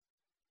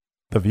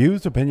The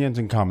views, opinions,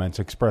 and comments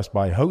expressed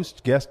by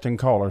hosts, guests, and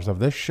callers of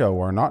this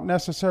show are not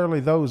necessarily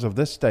those of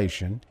this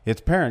station,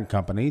 its parent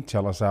company,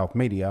 TeleSouth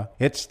Media,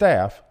 its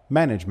staff,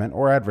 management,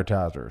 or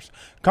advertisers.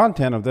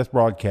 Content of this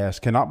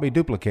broadcast cannot be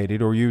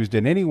duplicated or used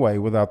in any way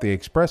without the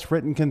express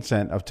written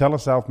consent of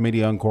TeleSouth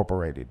Media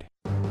Incorporated.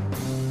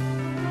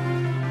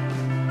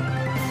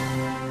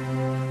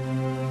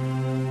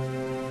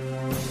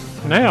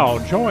 Now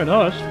join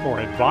us for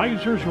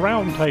Advisors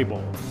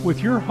Roundtable with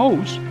your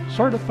hosts,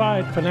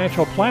 certified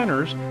financial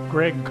planners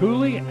Greg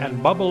Cooley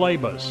and Bubba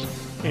Labus.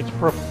 It's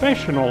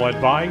professional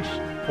advice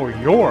for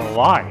your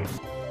life.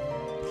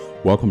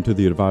 Welcome to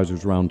the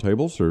Advisors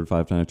Roundtable.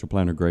 Certified financial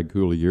planner Greg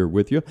Cooley here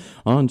with you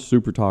on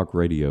Super Talk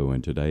Radio.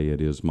 And today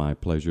it is my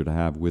pleasure to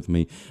have with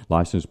me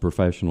licensed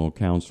professional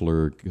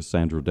counselor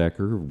Cassandra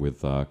Decker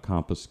with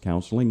Compass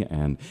Counseling.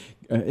 And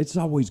it's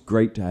always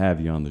great to have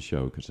you on the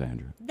show,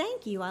 Cassandra.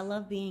 Thank you. I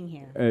love being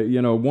here.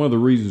 One of the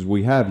reasons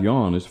we have you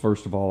on is,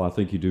 first of all, I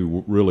think you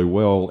do really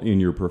well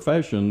in your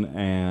profession.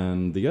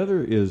 And the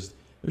other is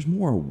there's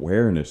more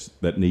awareness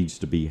that needs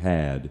to be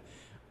had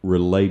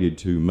related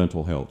to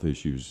mental health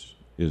issues.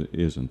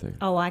 Isn't there?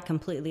 Oh, I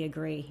completely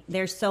agree.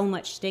 There's so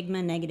much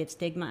stigma, negative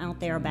stigma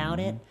out there about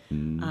it,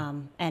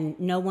 and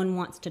no one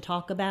wants to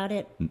talk about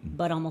it,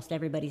 but almost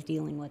everybody's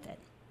dealing with it.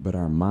 But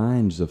our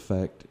minds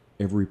affect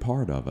every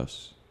part of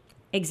us.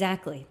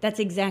 Exactly. That's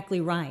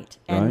exactly right.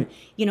 And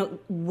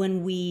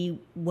when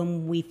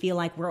we feel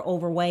like we're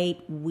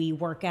overweight, we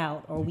work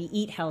out or we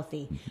eat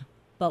healthy,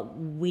 but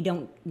we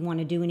don't want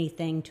to do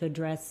anything to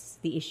address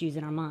the issues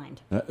in our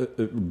mind.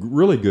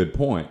 Really good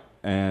point.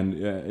 And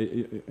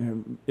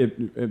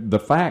the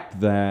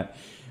fact that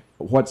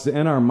what's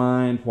in our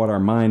mind, what our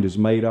mind is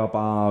made up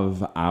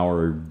of,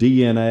 our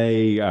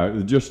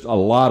DNA, just a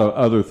lot of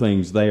other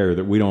things there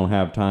that we don't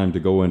have time to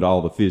go into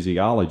all the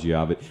physiology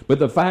of it. But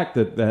the fact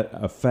that that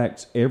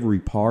affects every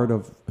part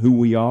of who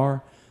we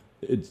are,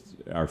 it's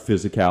our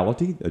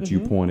physicality that you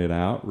pointed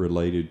out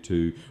related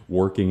to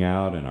working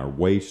out and our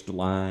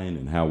waistline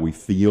and how we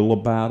feel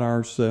about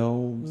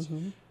ourselves,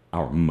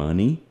 our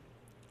money.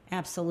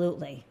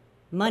 Absolutely.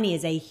 Money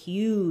is a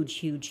huge,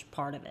 huge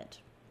part of it.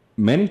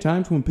 Many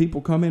times when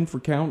people come in for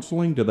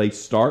counseling, do they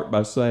start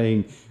by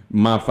saying,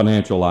 my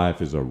financial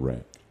life is a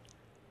wreck?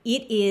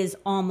 It is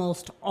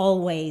almost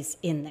always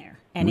in there.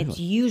 And It's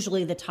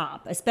usually the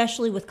top,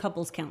 especially with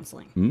couples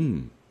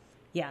counseling.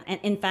 Yeah. And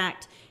in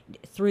fact,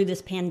 through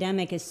this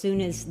pandemic, as soon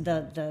as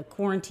the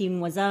quarantine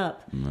was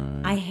up,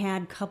 I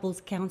had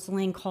couples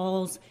counseling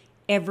calls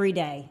every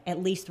day,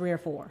 at least 3 or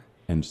 4.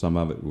 And some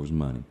of it was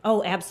money.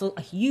 Oh,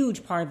 absolutely. A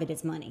huge part of it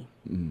is money.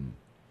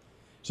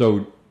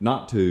 So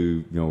not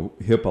to,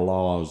 HIPAA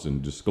laws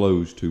and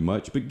disclose too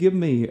much, but give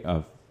me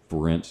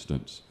for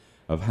instance,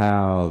 of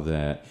how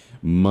that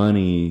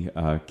money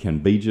can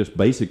be just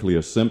basically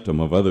a symptom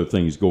of other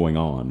things going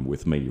on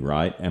with me,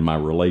 right? And my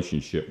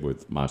relationship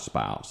with my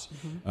spouse.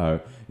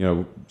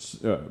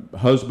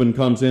 Husband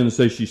comes in and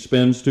says she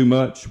spends too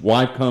much.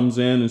 Wife comes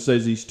in and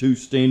says he's too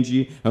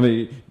stingy. I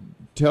mean,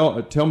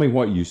 Tell me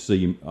what you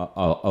see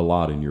a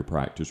lot in your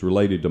practice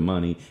related to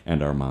money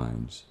and our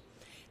minds.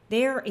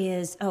 There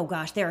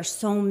are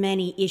so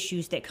many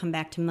issues that come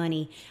back to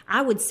money.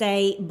 I would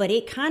say, but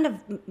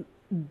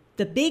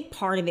the big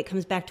part of it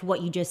comes back to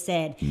what you just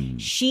said.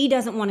 She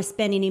doesn't want to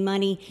spend any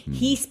money.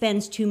 He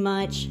spends too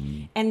much.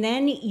 And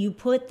then you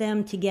put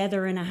them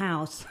together in a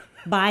house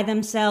by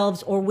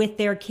themselves or with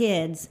their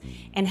kids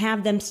and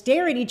have them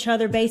stare at each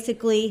other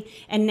basically,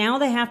 and now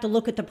they have to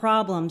look at the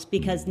problems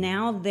because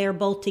now they're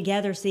both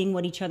together seeing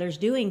what each other's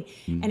doing.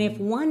 And if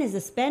one is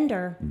a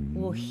spender,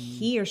 well,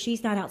 he or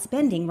she's not out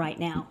spending right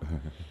now.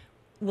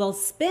 Well,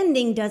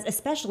 spending does,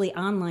 especially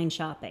online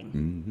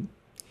shopping.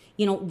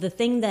 The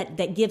thing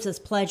that gives us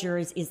pleasure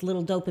is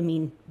little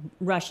dopamine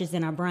rushes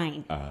in our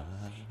brain.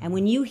 And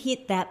when you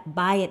hit that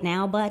buy it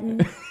now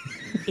button,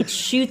 it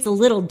shoots a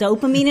little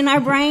dopamine in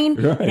our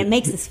brain, and it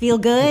makes us feel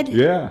good.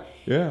 Yeah.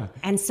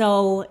 And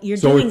so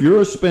if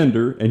you're a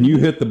spender and you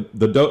hit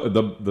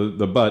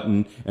the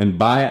button and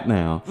buy it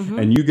now,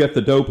 and you get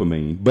the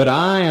dopamine, but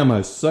I am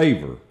a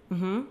saver.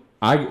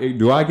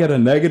 Do I get a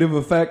negative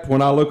effect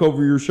when I look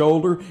over your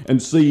shoulder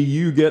and see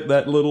you get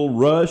that little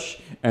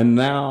rush, and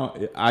now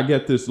I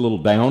get this little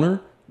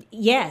downer?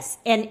 Yes,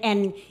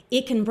 and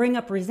it can bring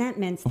up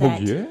resentments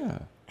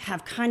that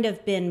have kind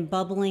of been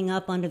bubbling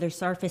up under the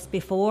surface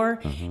before,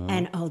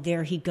 and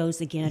there he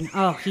goes again.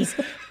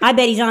 I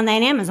bet he's on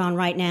that Amazon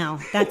right now.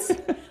 That's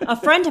a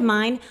friend of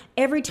mine.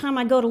 Every time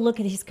I go to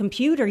look at his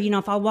computer,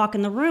 if I walk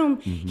in the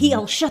room,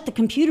 he'll shut the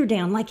computer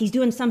down like he's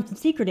doing something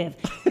secretive.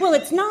 Well,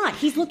 it's not.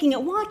 He's looking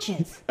at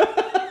watches.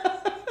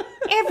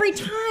 Every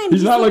time.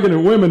 He's not looking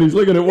at women. He's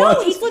looking at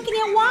watches. No, he's looking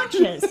at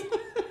watches.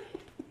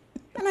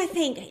 And I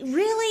think,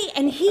 really?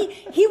 And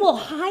he will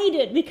hide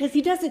it because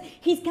he's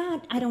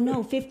got,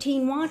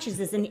 15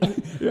 watches. And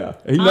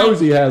he knows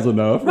he has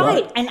enough.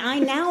 Right. And I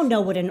now know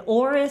what an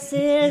Oris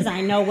is.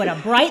 I know what a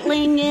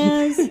Breitling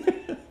is.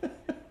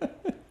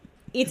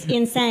 It's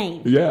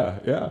insane.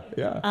 Yeah.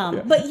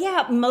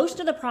 But most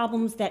of the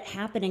problems that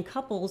happen in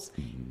couples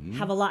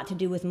have a lot to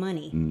do with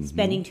money.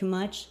 Spending too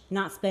much,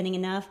 not spending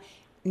enough,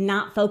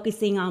 not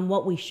focusing on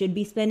what we should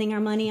be spending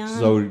our money on.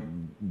 So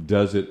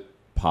does it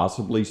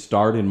possibly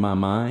start in my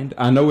mind?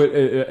 I know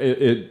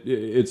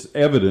it's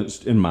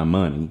evidenced in my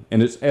money,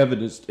 and it's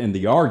evidenced in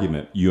the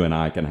argument you and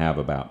I can have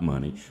about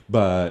money,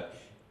 but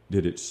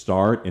did it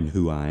start in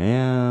who I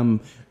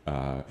am,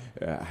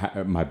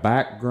 my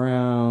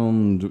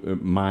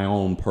background, my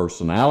own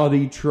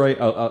personality trait,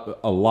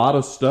 a lot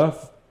of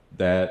stuff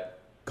that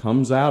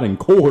comes out in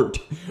court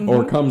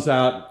or comes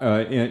out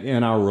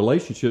in our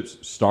relationships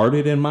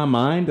started in my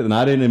mind and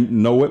I didn't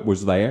know it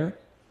was there?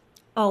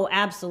 Oh,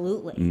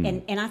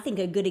 absolutely. And I think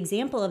a good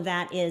example of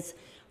that is,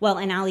 well,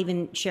 and I'll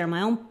even share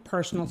my own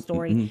personal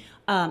story.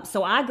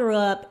 So I grew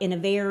up in a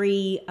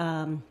very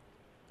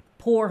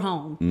poor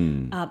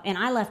home. And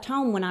I left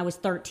home when I was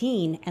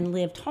 13 and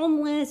lived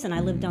homeless, and I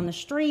lived on the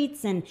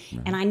streets, and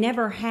I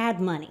never had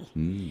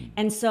money.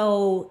 And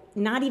so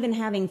not even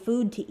having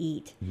food to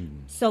eat.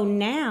 So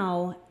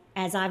now,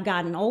 as I've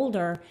gotten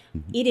older,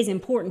 it is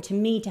important to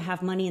me to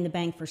have money in the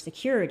bank for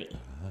security.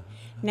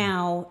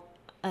 Now,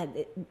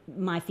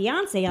 my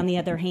fiance, on the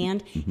other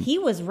hand, he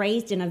was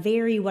raised in a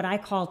very, what I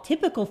call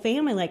typical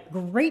family, like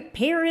great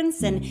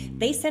parents, and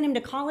they sent him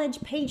to college,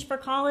 paid for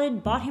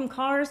college, bought him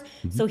cars.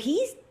 So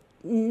he's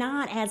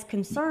not as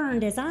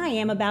concerned as I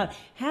am about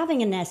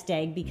having a nest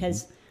egg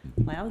because,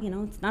 well,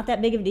 it's not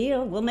that big of a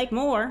deal. We'll make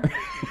more.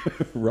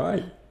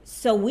 Right.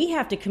 So we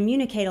have to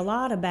communicate a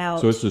lot about...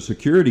 So it's a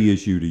security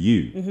issue to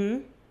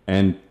you.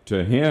 And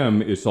to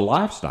him, it's a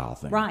lifestyle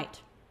thing.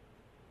 Right.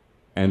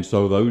 And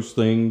so those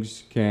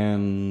things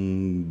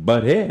can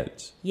butt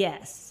heads.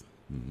 Yes.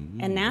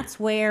 And that's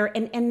where,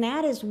 and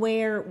that is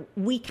where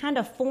we kind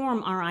of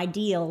form our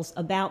ideals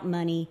about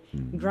money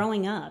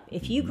growing up.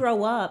 If you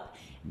grow up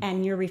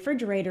and your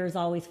refrigerator is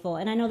always full,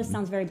 and I know this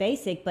sounds very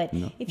basic, but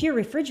if your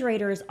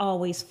refrigerator is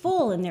always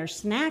full and there's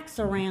snacks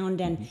around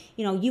and,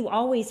 you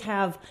always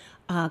have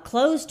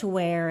clothes to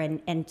wear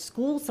and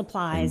school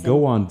supplies. And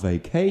go on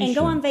vacation. And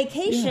go on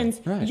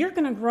vacations, Yeah, right. You're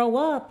going to grow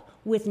up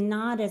with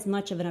not as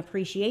much of an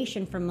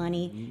appreciation for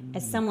money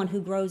as someone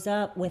who grows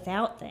up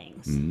without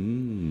things.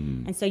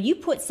 And so you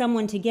put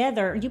someone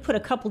together, you put a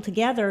couple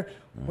together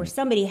where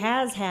somebody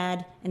has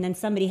had and then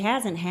somebody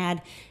hasn't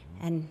had,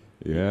 and...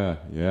 Yeah.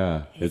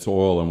 It's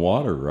oil and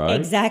water, right?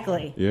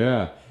 Exactly.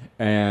 Yeah.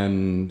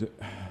 And,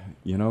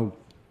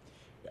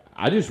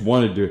 I just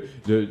wanted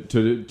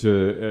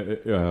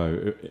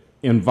to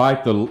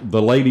invite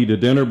the lady to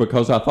dinner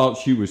because I thought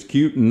she was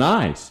cute and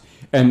nice.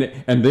 And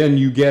then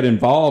you get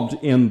involved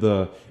in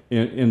the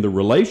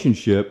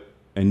relationship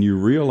and you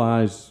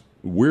realize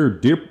we're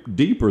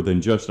deeper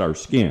than just our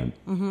skin,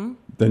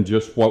 than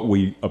just what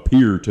we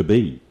appear to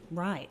be.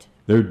 Right.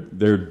 There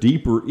are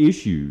deeper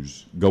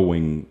issues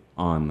going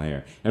on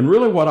there. And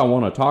really what I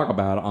want to talk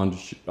about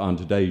on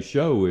today's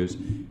show is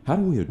how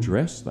do we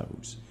address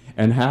those?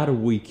 And how do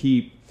we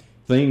keep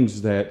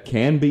things that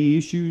can be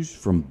issues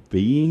from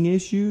being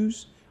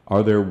issues?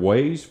 Are there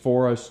ways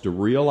for us to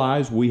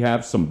realize we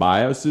have some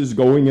biases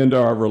going into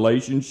our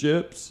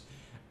relationships?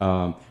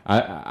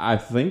 I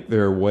think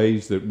there are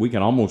ways that we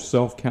can almost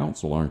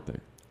self-counsel, aren't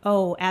there?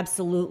 Oh,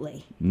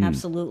 absolutely.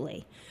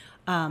 Absolutely.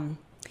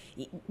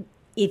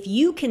 If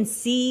you can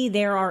see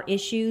there are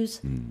issues,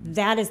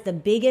 that is the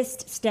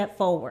biggest step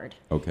forward.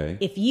 Okay.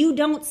 If you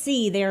don't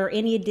see there are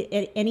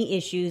any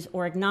issues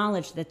or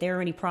acknowledge that there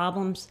are any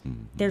problems,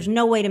 there's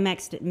no way to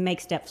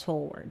make steps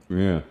forward.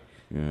 Yeah.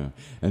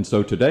 And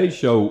so today's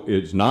show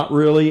is not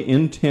really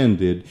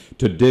intended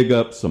to dig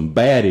up some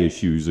bad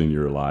issues in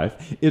your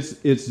life.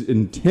 It's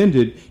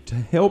intended to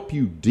help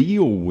you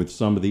deal with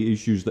some of the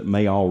issues that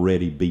may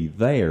already be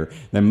there,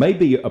 that may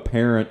be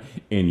apparent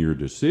in your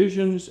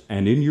decisions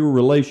and in your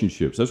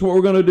relationships. That's what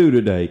we're going to do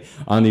today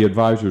on the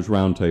Advisors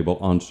Roundtable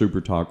on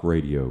Super Talk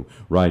Radio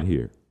right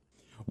here.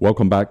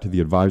 Welcome back to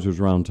the Advisors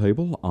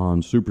Roundtable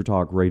on Super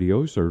Talk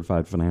Radio.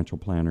 Certified financial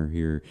planner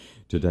here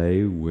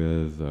today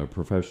with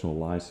professional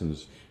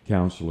licensed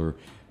counselor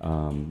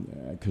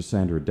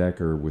Cassandra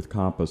Decker with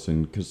Compass.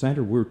 And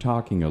Cassandra, we're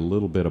talking a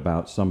little bit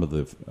about some of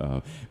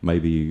the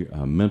maybe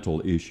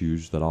mental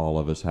issues that all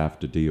of us have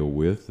to deal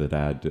with that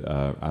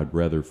I'd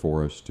rather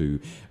for us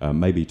to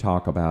maybe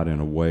talk about in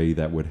a way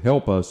that would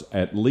help us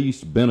at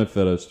least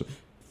benefit us to,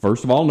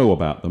 first of all, know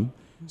about them.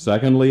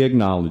 Secondly,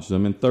 acknowledge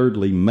them. And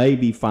thirdly,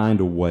 maybe find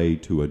a way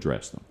to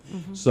address them.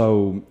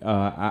 So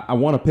I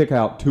want to pick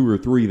out two or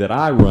three that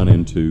I run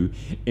into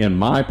in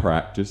my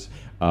practice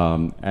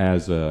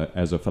as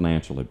a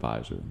financial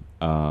advisor.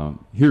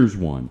 Here's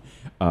one.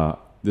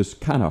 This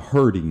kind of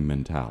herding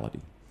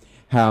mentality.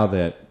 How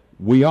that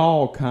we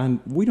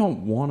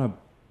don't want to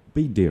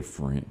be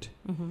different.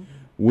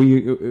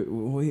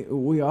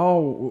 We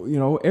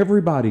all,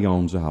 everybody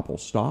owns Apple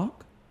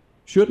stock.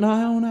 Shouldn't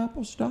I own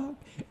Apple stock?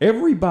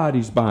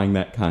 Everybody's buying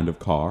that kind of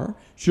car.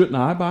 Shouldn't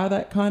I buy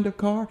that kind of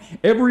car?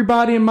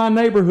 Everybody in my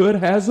neighborhood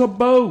has a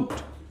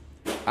boat.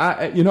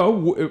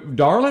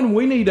 Darling,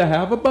 we need to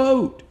have a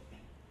boat.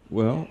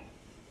 Well,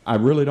 I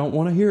really don't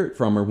want to hear it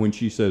from her when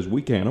she says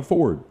we can't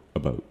afford a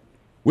boat.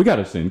 We got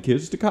to send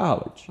kids to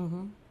college.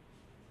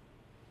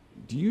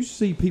 do you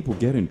see people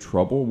get in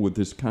trouble with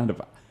this kind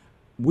of,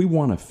 we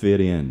want to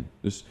fit in,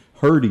 this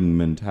herding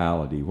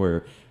mentality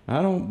where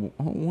I don't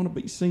want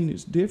to be seen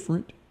as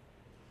different?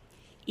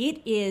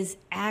 It is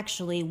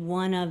actually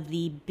one of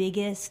the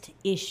biggest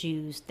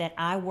issues that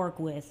I work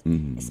with,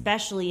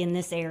 especially in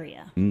this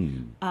area.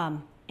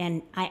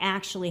 And I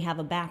actually have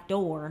a back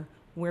door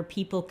where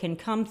people can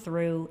come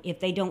through if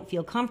they don't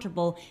feel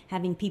comfortable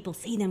having people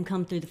see them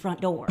come through the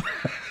front door.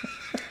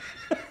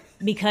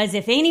 Because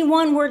if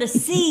anyone were to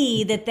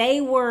see that they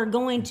were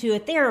going to a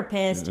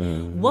therapist,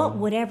 what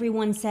would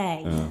everyone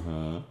say?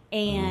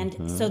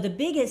 And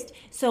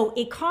so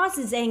it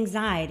causes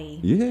anxiety.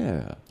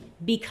 Yeah.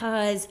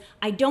 Because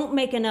I don't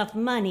make enough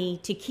money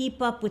to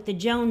keep up with the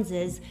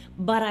Joneses,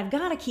 but I've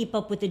got to keep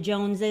up with the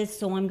Joneses,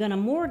 so I'm going to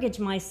mortgage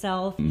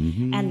myself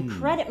and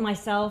credit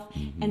myself.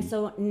 And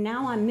so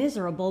now I'm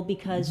miserable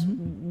because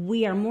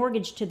we are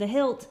mortgaged to the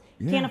hilt,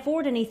 can't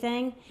afford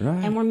anything,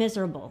 and we're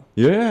miserable.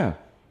 Yeah.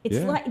 It's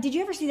like, did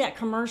you ever see that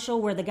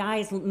commercial where the guy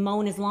is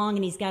mowing his lawn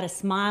and he's got a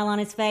smile on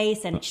his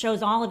face and it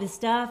shows all of his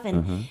stuff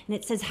and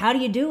it says, how do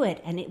you do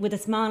it? And with a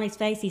smile on his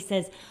face, he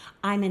says,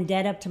 I'm in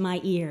debt up to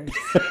my ears.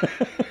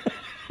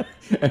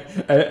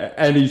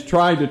 And he's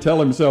trying to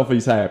tell himself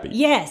he's happy.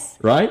 Yes.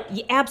 Right?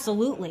 Yeah,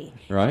 absolutely.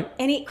 Right?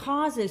 And it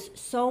causes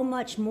so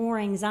much more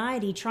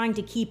anxiety trying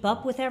to keep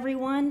up with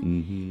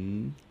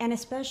everyone. And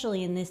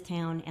especially in this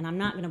town, and I'm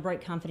not going to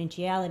break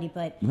confidentiality,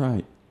 but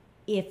Right.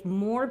 if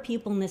more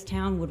people in this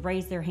town would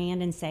raise their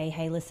hand and say,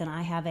 hey, listen,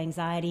 I have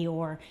anxiety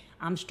or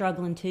I'm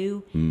struggling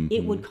too,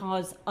 it would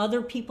cause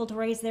other people to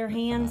raise their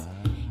hands,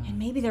 and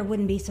maybe there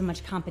wouldn't be so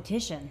much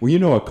competition. Well, you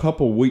know, a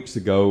couple weeks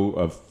ago,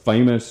 a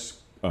famous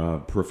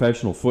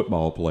professional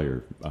football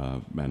player,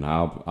 and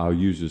I'll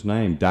use his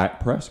name,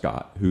 Dak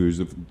Prescott, who's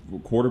the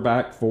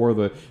quarterback for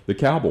the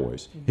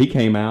Cowboys. He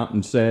came out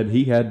and said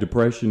he had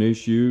depression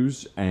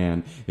issues,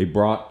 and he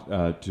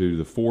brought to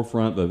the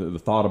forefront the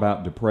thought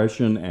about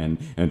depression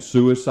and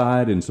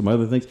suicide and some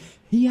other things.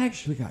 He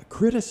actually got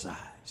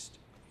criticized,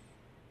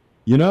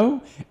 you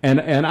know, and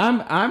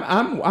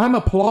I'm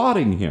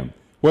applauding him.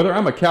 Whether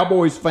I'm a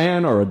Cowboys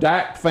fan or a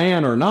Dak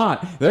fan or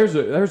not, there's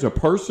a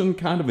person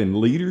kind of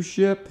in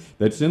leadership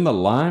that's in the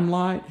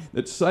limelight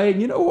that's saying,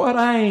 you know what,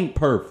 I ain't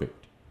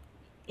perfect.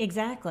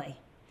 Exactly.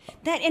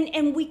 That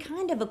and we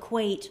kind of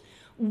equate,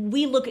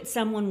 we look at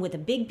someone with a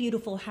big,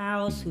 beautiful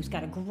house who's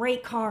got a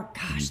great car.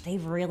 Gosh,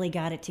 they've really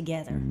got it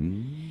together.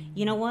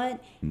 You know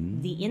what?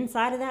 The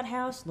inside of that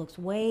house looks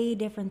way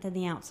different than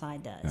the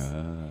outside does.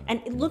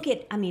 And look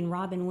at,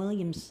 Robin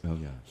Williams. Oh,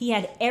 yeah. He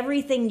had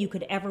everything you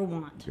could ever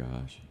want.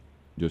 Gosh.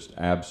 Just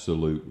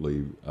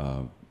absolutely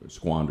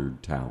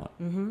squandered talent.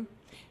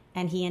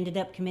 And he ended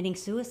up committing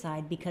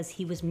suicide because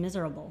he was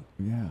miserable.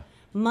 Yeah.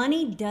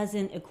 Money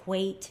doesn't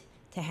equate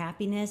to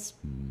happiness,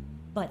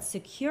 but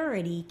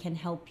security can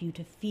help you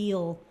to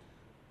feel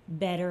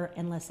better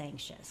and less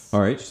anxious. All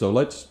right, so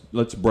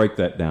let's break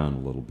that down a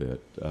little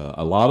bit.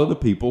 A lot of the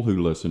people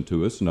who listen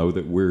to us know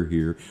that we're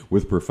here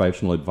with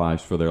professional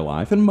advice for their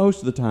life, and most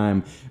of the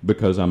time,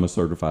 because I'm a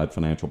certified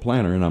financial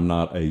planner and I'm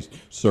not a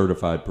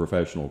certified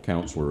professional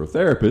counselor or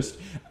therapist,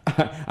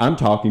 I'm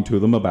talking to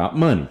them about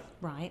money.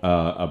 Right.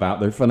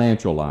 About their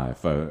financial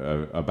life,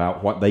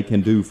 about what they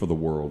can do for the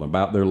world,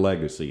 about their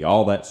legacy,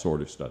 all that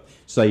sort of stuff.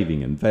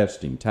 Saving,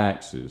 investing,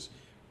 taxes.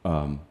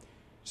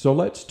 So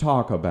let's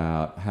talk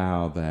about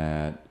how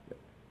that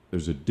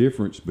there's a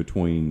difference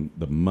between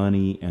the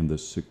money and the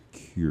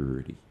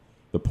security.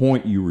 The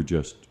point you were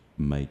just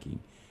making.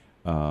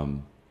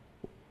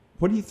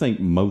 What do you think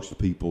most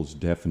people's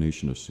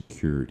definition of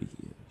security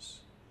is?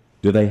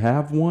 Do they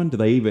have one?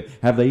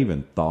 Have they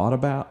even thought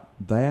about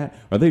that?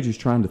 Or are they just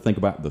trying to think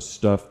about the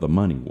stuff the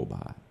money will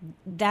buy?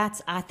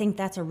 I think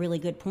that's a really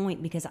good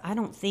point, because I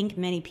don't think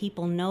many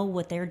people know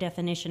what their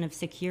definition of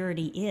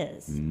security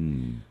is.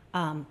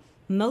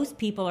 Most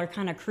people are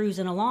kind of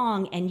cruising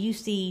along, and you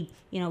see,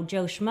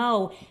 Joe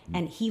Schmo,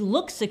 and he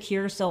looks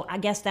secure, so I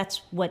guess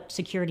that's what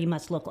security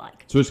must look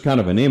like. So it's kind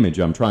of an image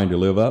I'm trying to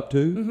live up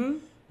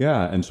to?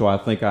 Yeah, and so I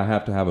think I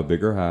have to have a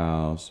bigger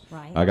house.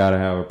 Right. I got to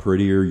have a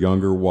prettier,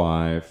 younger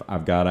wife.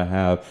 I've got to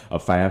have a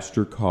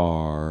faster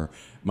car.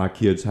 My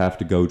kids have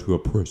to go to a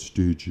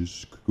prestigious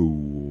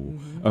school.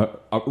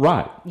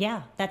 Right.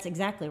 Yeah, that's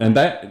exactly right. And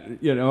that,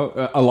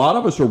 a lot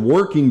of us are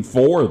working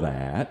for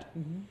that.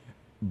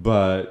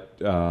 But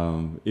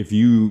if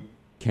you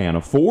can't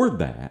afford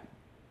that,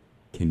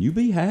 can you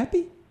be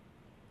happy?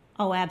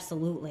 Oh,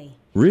 absolutely.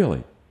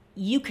 Really?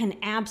 You can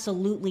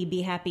absolutely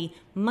be happy.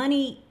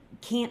 Money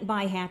can't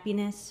buy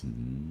happiness.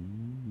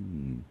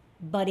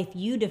 But if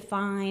you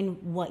define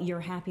what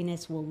your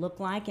happiness will look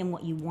like and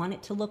what you want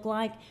it to look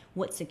like,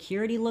 what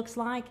security looks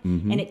like,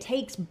 and it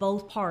takes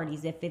both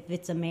parties. If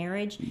it's a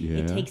marriage,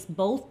 it takes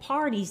both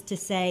parties to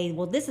say,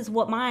 well, this is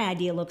what my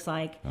idea looks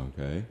like.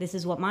 Okay. This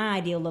is what my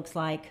idea looks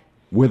like.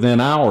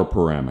 Within our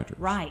parameters.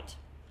 Right.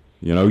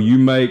 You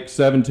make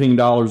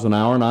 $17 an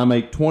hour and I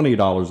make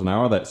 $20 an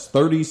hour. That's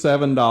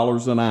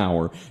 $37 an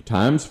hour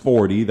times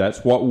 40.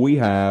 That's what we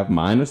have,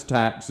 minus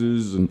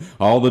taxes and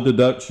all the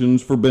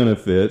deductions for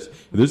benefits.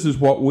 This is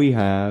what we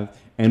have.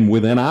 And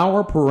within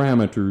our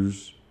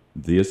parameters,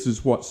 this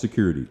is what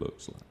security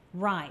looks like.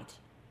 Right.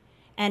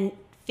 And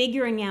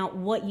figuring out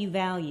what you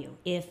value.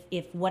 If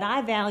what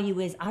I value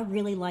is I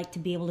really like to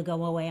be able to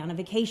go away on a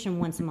vacation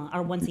once a month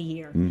or once a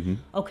year. Mm-hmm.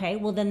 Okay,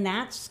 well then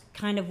that's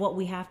kind of what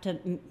we have to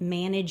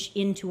manage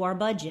into our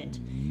budget.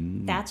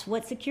 Mm-hmm. That's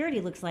what security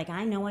looks like.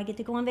 I know I get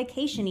to go on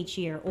vacation each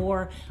year,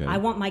 or Okay. I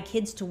want my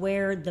kids to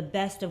wear the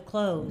best of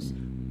clothes.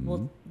 Mm-hmm.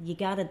 Well, you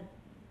gotta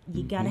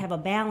have a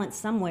balance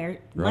somewhere.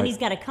 Right. Money's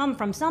got to come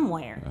from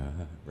somewhere.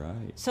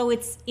 Right. So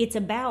it's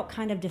about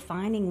kind of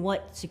defining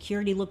what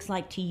security looks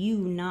like to you,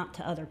 not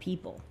to other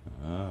people.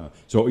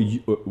 So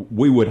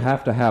we would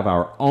have to have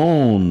our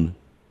own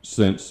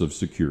sense of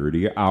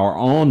security, our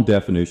own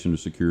definition of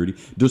security,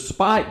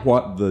 despite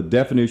what the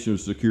definition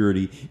of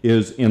security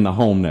is in the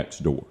home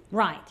next door.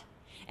 Right.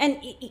 And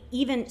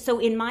even so,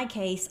 in my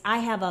case, I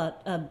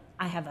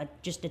have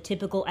just a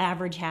typical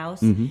average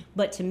house. Mm-hmm.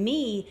 But to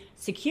me,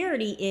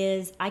 security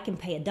is I can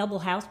pay a double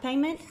house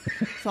payment,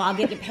 so I'll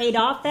get it paid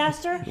off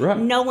faster. Right.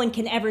 No one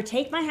can ever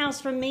take my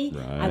house from me.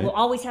 I Right. will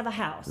always have a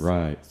house.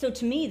 Right. So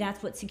to me,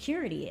 that's what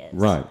security is.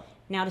 Right.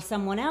 Now, to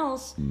someone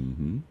else,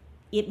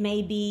 it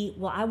may be,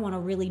 well, I want a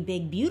really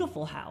big,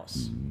 beautiful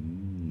house.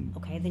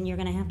 Okay, then you're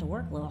going to have to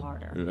work a little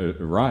harder.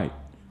 Right.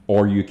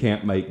 Or you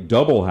can't make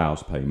double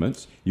house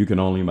payments. You can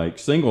only make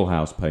single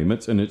house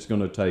payments, and it's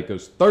going to take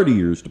us 30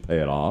 years to pay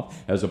it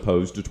off as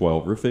opposed to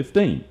 12 or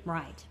 15.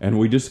 Right. And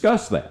we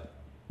discuss that.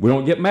 We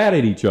don't get mad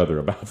at each other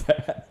about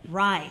that.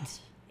 Right.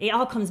 It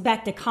all comes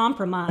back to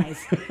compromise.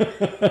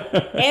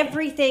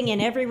 Everything in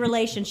every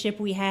relationship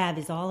we have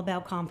is all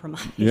about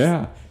compromise.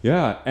 Yeah,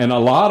 yeah. And a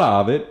lot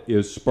of it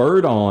is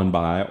spurred on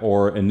by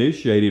or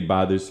initiated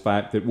by this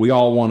fact that we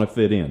all want to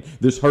fit in,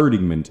 this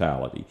herding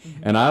mentality.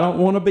 And I don't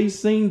want to be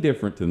seen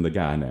different than the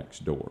guy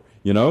next door.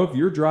 You know, if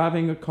you're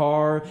driving a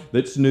car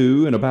that's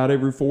new and about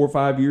every 4 or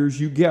 5 years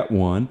you get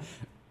one,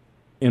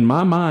 in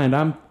my mind,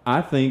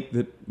 I think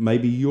that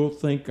maybe you'll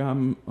think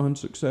I'm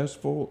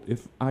unsuccessful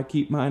if I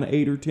keep mine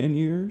 8 or 10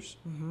 years.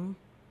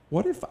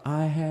 What if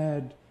I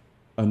had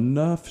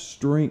enough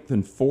strength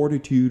and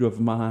fortitude of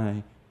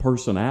my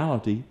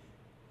personality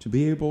to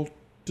be able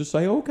to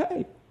say,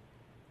 okay,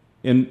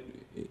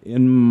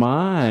 in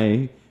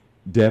my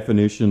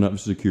definition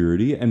of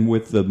security and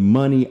with the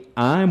money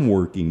I'm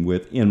working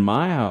with in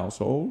my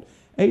household,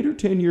 8 or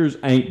 10 years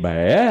ain't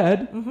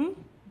bad.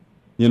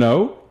 You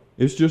know?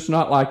 It's just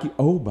not like,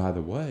 oh, by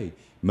the way,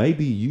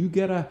 maybe you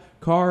get a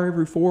car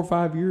every 4 or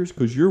 5 years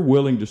because you're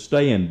willing to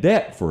stay in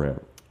debt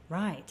forever.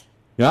 Right.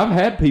 You know, I've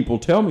had people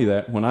tell me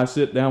that when I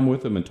sit down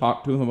with them and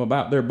talk to them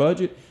about their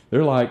budget.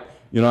 They're like,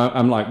 you know,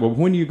 I'm like, well,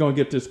 when are you going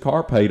to get this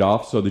car paid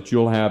off so that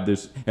you'll have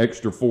this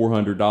extra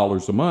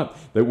 $400 a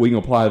month that we can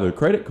apply to the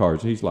credit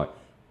cards? He's like,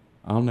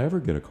 I'll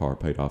never get a car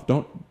paid off.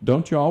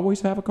 Don't you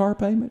always have a car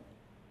payment?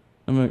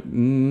 I'm like,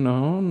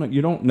 no,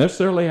 you don't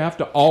necessarily have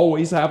to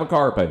always have a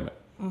car payment.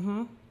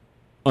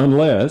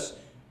 Unless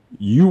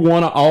you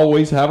want to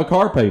always have a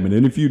car payment.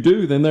 And if you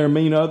do, then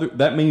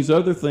that means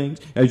other things,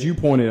 as you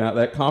pointed out,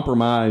 that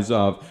compromise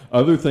of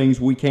other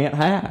things we can't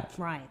have.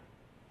 Right.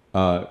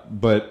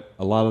 But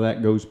a lot of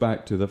that goes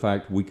back to the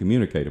fact we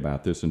communicate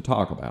about this and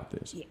talk about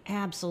this. Yeah,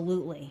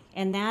 absolutely.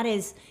 And that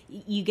is,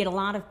 you get a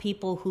lot of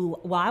people who,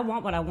 well, I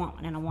want what I want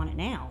and I want it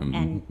now.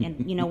 And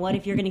you know what?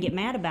 If you're going to get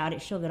mad about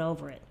it, she'll get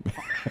over it.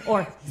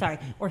 Or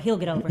he'll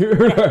get over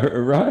it.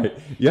 Right.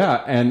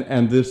 Yeah.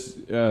 And this,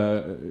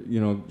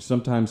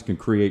 sometimes can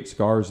create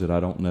scars that I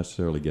don't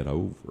necessarily get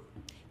over.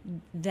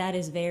 That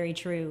is very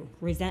true.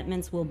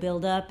 Resentments will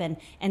build up, and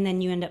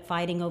then you end up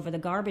fighting over the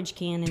garbage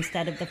can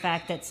instead of the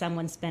fact that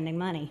someone's spending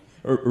money.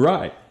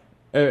 Right.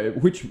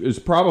 Which is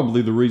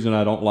probably the reason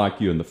I don't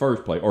like you in the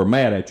first place, or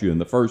mad at you in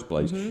the first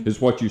place, is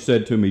what you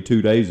said to me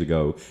 2 days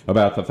ago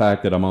about the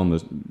fact that I'm on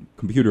the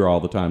computer all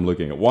the time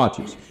looking at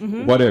watches,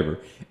 whatever.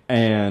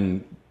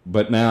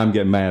 But now I'm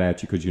getting mad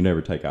at you because you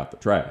never take out the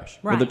trash.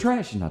 Right. Well, the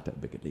trash is not that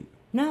big a deal.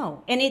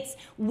 No, and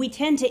we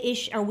tend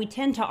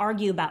to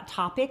argue about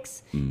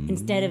topics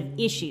instead of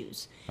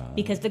issues,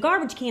 because the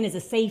garbage can is a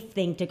safe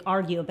thing to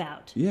argue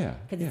about. Yeah,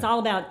 because it's all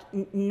about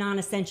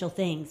non-essential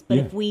things. But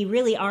if we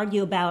really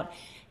argue about,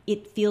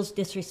 it feels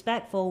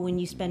disrespectful when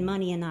you spend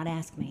money and not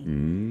ask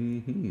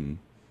me.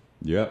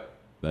 Yep,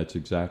 that's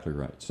exactly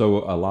right. So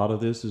a lot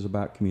of this is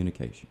about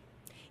communication.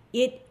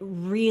 It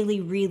really,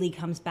 really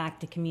comes back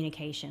to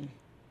communication.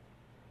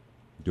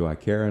 Do I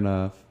care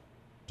enough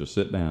to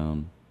sit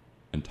down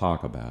and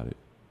talk about it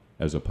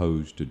as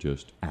opposed to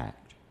just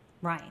act?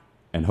 Right.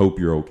 And hope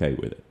you're okay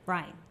with it.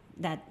 Right.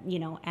 That,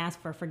 ask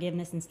for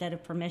forgiveness instead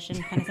of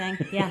permission kind of thing.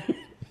 Yeah.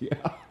 Yeah.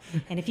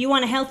 And if you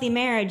want a healthy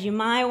marriage, you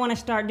might want to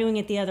start doing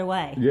it the other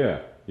way.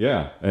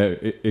 Yeah,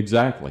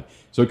 exactly.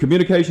 So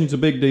communication's a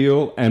big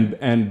deal,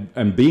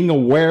 and being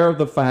aware of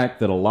the fact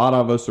that a lot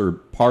of us are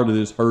part of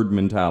this herd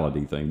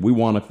mentality thing. We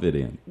want to fit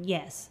in.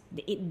 Yes.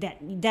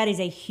 That is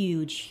a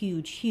huge,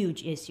 huge,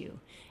 huge issue.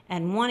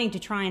 And wanting to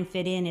try and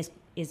fit in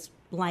is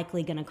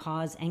likely going to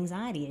cause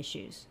anxiety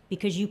issues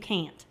because you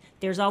can't.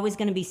 There's always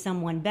going to be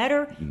someone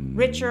better,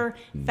 richer,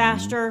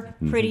 faster,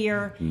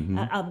 prettier,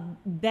 a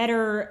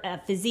better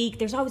physique.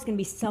 There's always going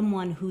to be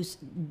someone who's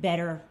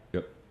better.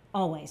 Yep.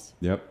 Always.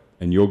 Yep.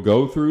 And you'll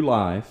go through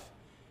life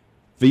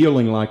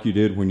feeling like you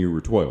did when you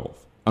were 12.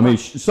 I mean,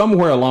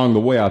 somewhere along the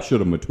way, I should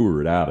have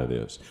matured out of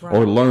this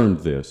or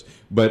learned this.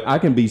 But I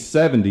can be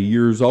 70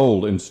 years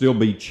old and still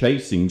be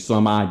chasing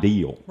some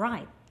ideal.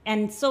 Right.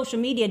 And social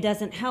media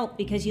doesn't help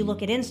because you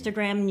look at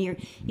Instagram and you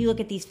look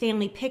at these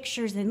family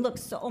pictures and look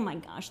so, oh my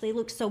gosh, they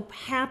look so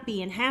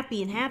happy and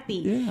happy and happy.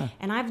 Yeah.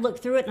 And I've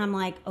looked through it and I'm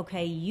like,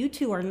 okay, you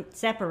two are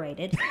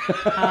separated.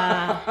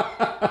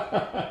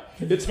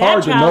 It's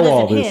hard to know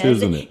all this,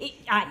 isn't it?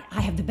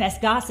 I have the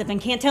best gossip and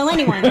can't tell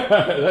anyone.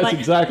 That's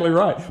exactly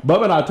right.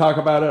 Bubba and I talk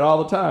about it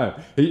all the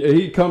time.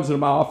 He comes into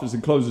my office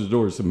and closes the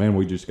door and says, man,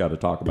 we just got to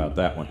talk about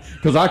that one.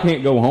 Because I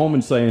can't go home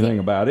and say anything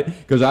about it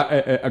because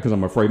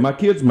I'm afraid my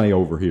kids may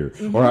overhear.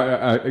 Or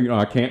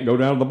I can't go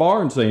down to the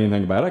bar and say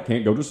anything about it. I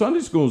can't go to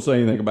Sunday school and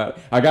say anything about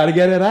it. I got to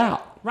get it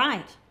out.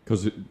 Right.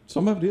 Because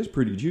some of it is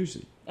pretty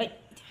juicy.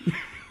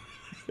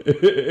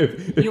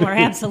 You are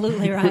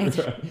absolutely right.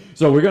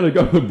 So we're going to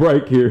go to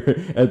break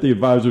here at the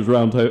Advisors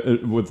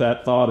Roundtable with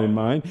that thought in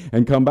mind,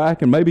 and come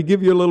back and maybe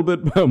give you a little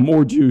bit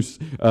more juice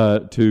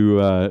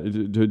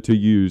to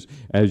use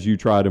as you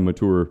try to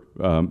mature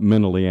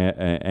mentally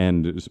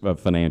and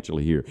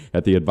financially here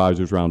at the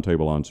Advisors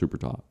Roundtable on Super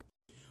Talk.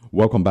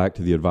 Welcome back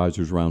to the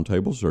Advisors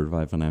Roundtable.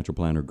 Certified Financial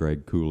Planner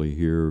Greg Cooley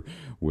here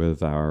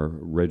with our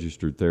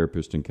registered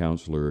therapist and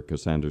counselor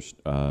Cassandra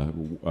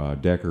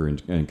Decker.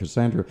 And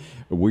Cassandra,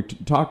 we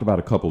talked about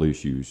a couple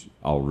issues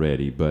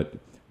already, but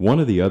one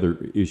of the other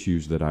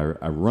issues that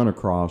I run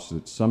across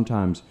that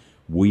sometimes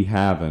we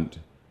haven't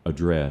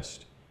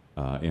addressed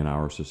in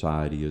our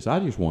society is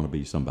I just want to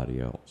be somebody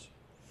else.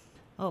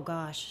 Oh,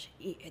 gosh,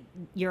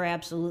 you're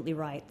absolutely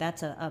right.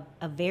 That's a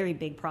very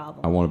big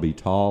problem. I want to be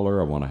taller.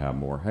 I want to have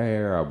more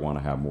hair. I want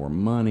to have more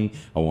money.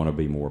 I want to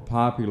be more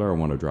popular. I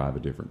want to drive a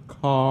different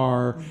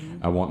car.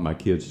 I want my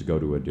kids to go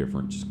to a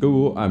different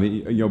school. I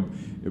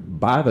mean,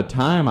 by the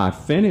time I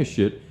finish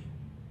it,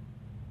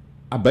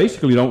 I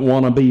basically don't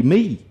want to be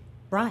me.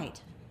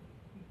 Right.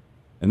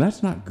 And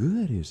that's not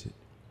good, is it?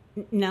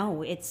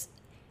 No,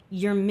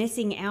 you're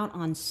missing out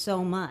on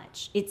so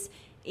much.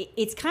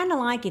 It's kind of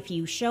like if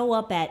you show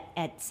up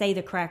at say,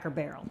 the Cracker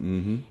Barrel,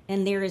 and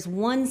there is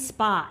one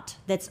spot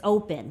that's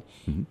open,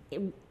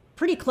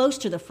 pretty close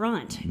to the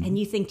front, and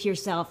you think to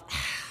yourself,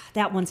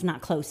 that one's not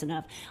close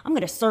enough. I'm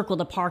going to circle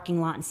the parking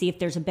lot and see if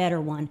there's a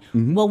better one.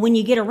 Well, when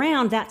you get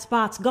around, that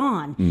spot's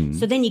gone.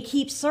 So then you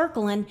keep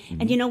circling,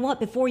 and you know what?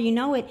 Before you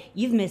know it,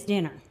 you've missed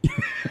dinner.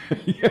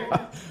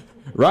 Yeah,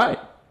 right.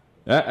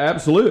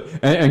 Absolutely.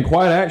 And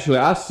quite actually,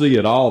 I see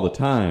it all the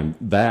time,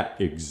 that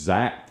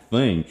exact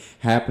thing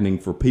happening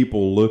for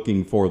people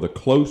looking for the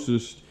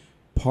closest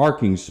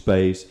parking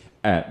space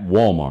at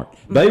Walmart.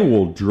 They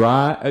will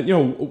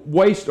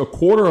waste a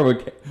quarter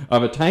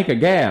of a tank of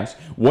gas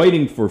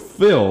waiting for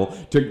Phil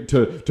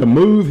to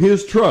move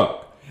his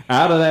truck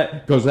out of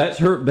that because that's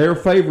their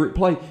favorite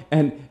place.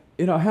 And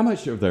how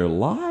much of their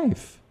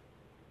life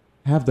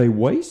have they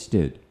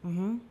wasted?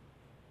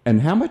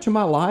 And how much of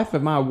my life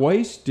am I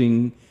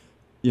wasting?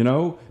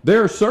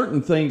 There are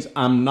certain things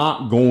I'm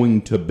not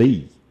going to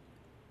be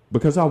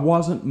because I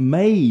wasn't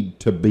made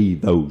to be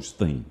those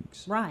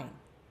things. Right.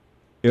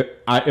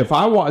 If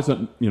I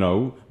wasn't,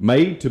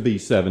 made to be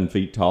 7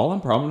 feet tall, I'm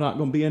probably not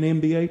going to be an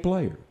NBA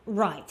player.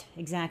 Right,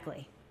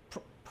 exactly.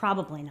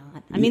 Probably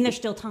not. I mean, there's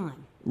still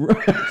time.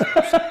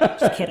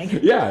 Just kidding.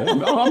 Yeah,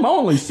 I'm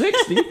only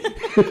 60.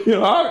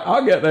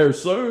 I'll get there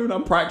soon.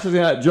 I'm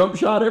practicing that jump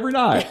shot every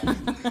night.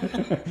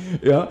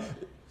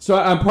 So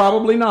I'm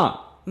probably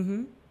not.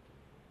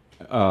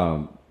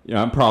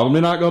 I'm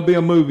probably not going to be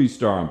a movie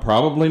star. I'm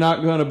probably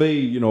not going to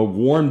be,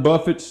 Warren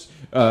Buffett's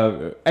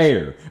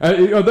heir.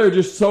 There are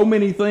just so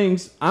many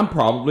things. I'm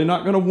probably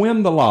not going to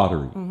win the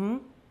lottery.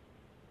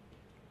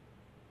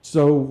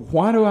 So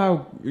why do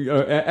I?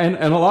 And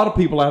a lot of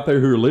people out there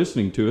who are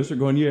listening to us are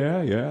going,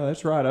 yeah,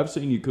 that's right. I've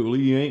seen you, Cooley.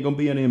 You ain't going to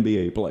be an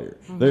NBA player.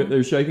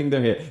 They're shaking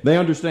their head. They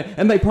understand,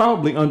 and they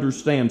probably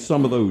understand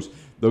some of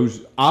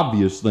those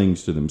obvious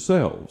things to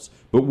themselves.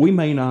 But we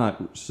may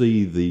not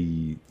see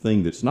the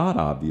thing that's not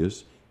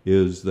obvious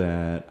is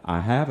that I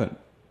haven't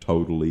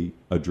totally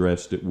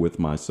addressed it with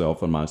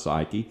myself and my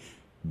psyche,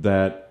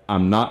 that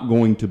I'm not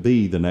going to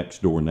be the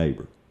next door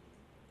neighbor.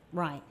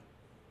 Right.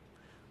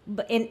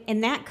 But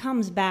and that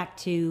comes back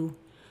to,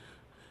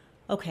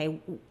 okay,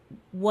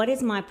 what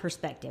is my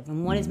perspective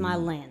and what is my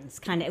lens?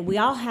 Kind of, we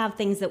all have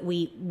things that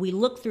we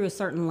look through a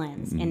certain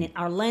lens, and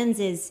our lens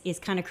is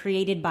kind of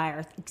created by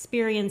our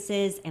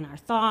experiences and our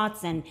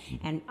thoughts and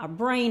our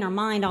brain, our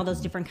mind, all those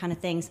different kind of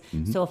things.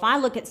 So if I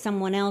look at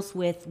someone else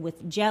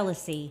with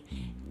jealousy,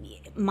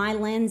 my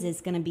lens is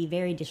going to be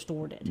very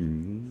distorted.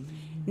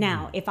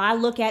 Now, if I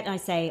look at and I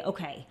say,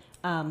 okay,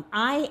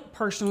 I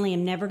personally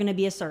am never going to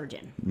be a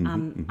surgeon.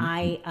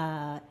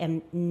 I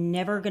am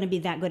never going to be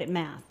that good at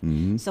math.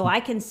 So I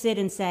can sit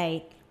and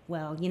say,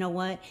 well, you know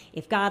what?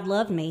 If God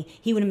loved me,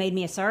 he would have made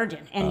me a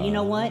surgeon. And you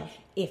know what?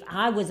 If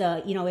I was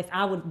if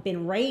I would have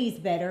been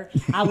raised better,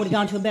 I would have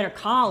gone to a better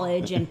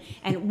college. And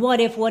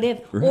what if?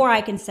 Right. Or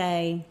I can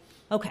say,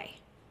 okay,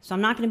 so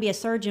I'm not going to be a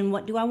surgeon.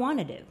 What do I want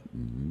to do?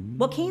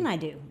 What can I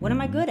do? What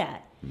am I good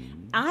at?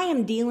 I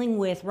am dealing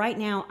with, right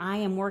now, I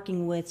am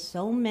working with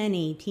so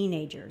many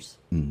teenagers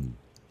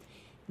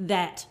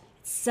that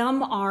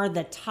some are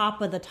the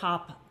top of the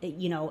top,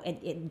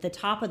 at the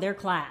top of their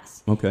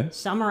class. Okay.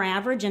 Some are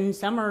average and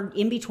some are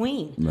in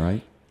between.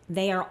 Right.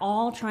 They are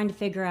all trying to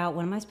figure out,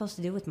 what am I supposed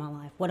to do with my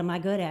life? What am I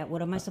good at?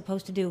 What am I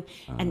supposed to do?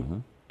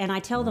 And I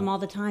tell them all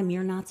the time,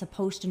 you're not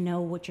supposed to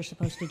know what you're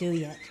supposed to do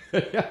yet.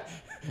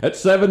 At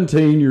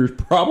 17, you're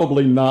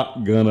probably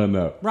not gonna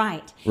know.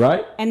 Right.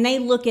 Right? And they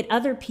look at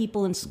other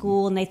people in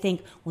school and they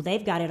think, well,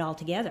 they've got it all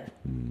together.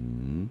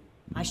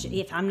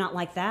 If I'm not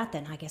like that,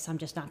 then I guess I'm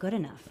just not good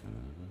enough.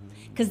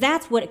 Because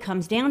that's what it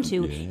comes down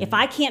to. Yeah. If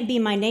I can't be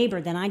my neighbor,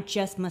 then I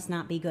just must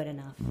not be good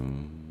enough.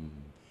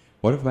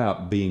 What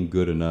about being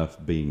good enough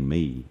being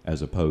me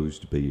as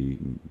opposed to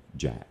being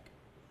Jack?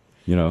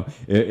 You know,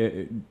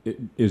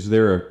 is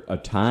there a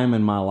time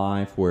in my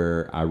life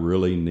where I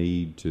really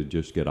need to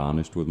just get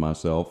honest with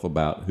myself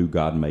about who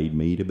God made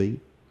me to be?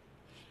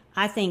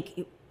 I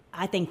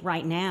think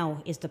right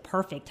now is the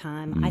perfect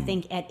time. I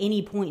think at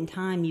any point in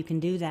time you can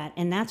do that.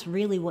 And that's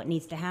really what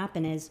needs to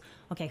happen is,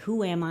 okay,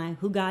 who am I?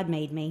 Who God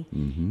made me?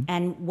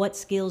 And what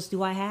skills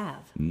do I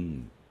have?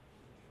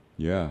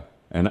 Yeah.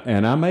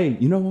 And I may,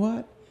 you know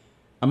what?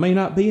 I may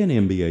not be an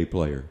NBA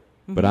player,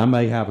 but I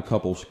may have a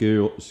couple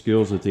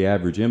skills that the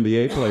average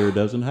NBA player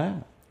doesn't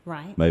have.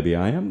 Right. Maybe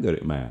I am good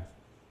at math.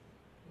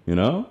 You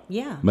know?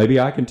 Yeah. Maybe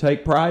I can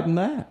take pride in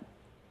that.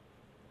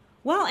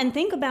 Well, and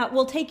think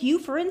about, take you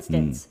for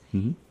instance.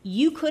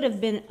 You could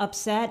have been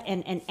upset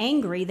and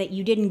angry that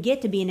you didn't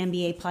get to be an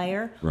NBA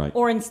player. Right.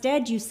 Or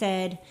instead you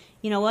said,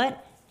 you know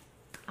what?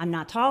 I'm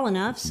not tall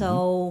enough,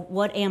 so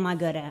what am I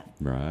good at?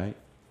 Right.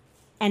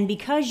 And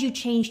because you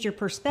changed your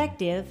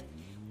perspective,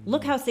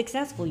 look how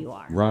successful you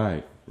are.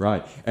 Right.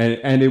 Right, and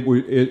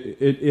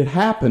it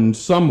happened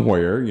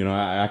somewhere. You know,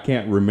 I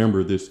can't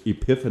remember this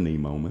epiphany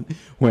moment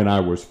when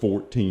I was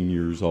 14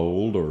 years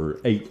old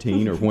or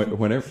 18 or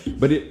whenever.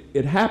 But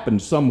it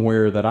happened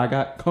somewhere that I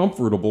got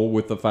comfortable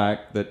with the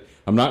fact that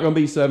I'm not going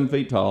to be 7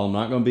 feet tall. I'm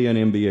not going to be an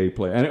NBA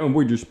player, and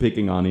we're just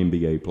picking on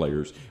NBA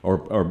players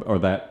or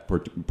that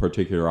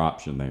particular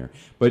option there.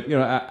 But you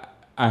know,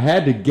 I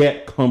had to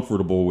get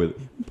comfortable with.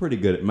 I'm pretty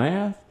good at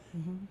math.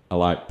 I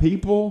like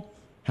people.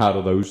 How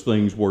do those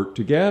things work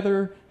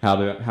together?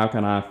 How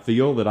can I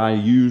feel that I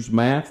use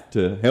math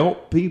to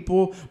help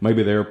people?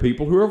 Maybe there are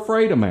people who are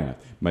afraid of math.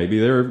 Maybe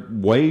there are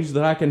ways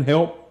that I can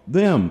help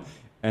them.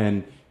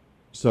 And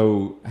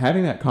so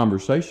having that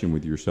conversation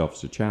with yourself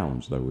is a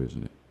challenge, though,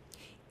 isn't it?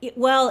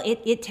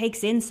 It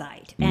takes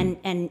insight.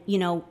 And you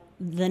know,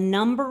 the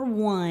number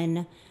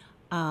one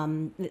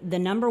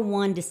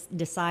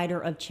decider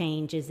of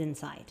change is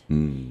insight.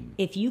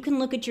 If you can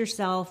look at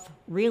yourself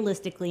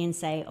realistically and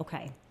say,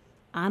 okay,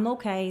 I'm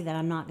okay that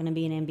I'm not going to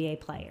be an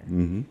NBA player.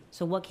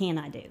 So what can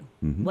I do?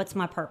 What's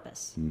my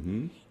purpose?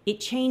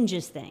 It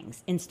changes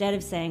things. Instead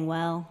of saying,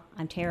 well,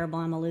 I'm terrible,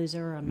 I'm a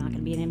loser, I'm not going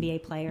to be an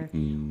NBA player.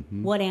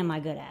 What am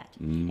I good at?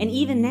 And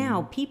even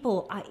now,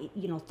 people,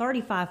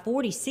 35,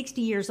 40,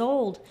 60 years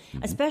old,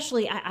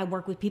 especially I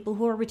work with people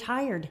who are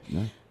retired.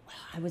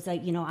 I was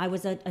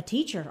a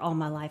teacher all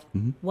my life.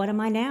 What am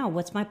I now?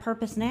 What's my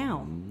purpose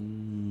now?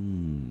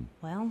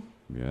 Well,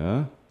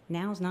 yeah.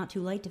 Now's not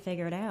too late to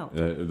figure it out.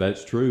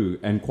 That's true.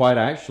 And quite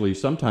actually,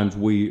 sometimes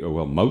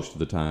most of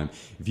the time,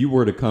 if you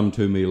were to come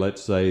to me,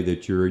 let's say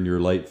that you're in your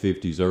late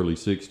 50s, early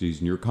 60s,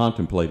 and you're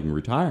contemplating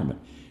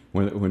retirement,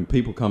 when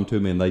people come to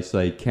me and they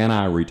say, can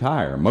I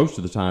retire? Most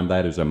of the time,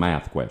 that is a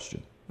math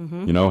question.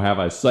 You know, have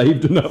I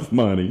saved enough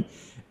money?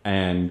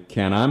 And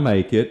can I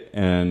make it?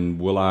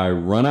 And will I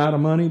run out of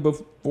money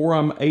before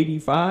I'm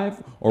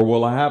 85? Or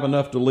will I have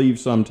enough to leave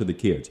some to the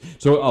kids?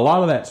 So a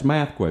lot of that's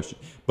math question.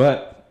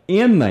 But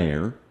in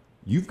there,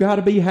 you've got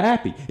to be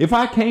happy. If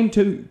I came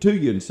to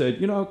you and said,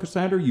 you know,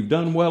 Cassandra, you've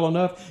done well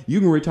enough, you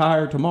can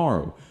retire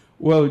tomorrow.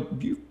 Well,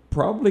 you've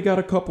probably got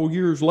a couple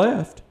years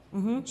left.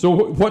 So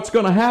what's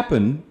going to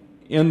happen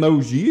in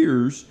those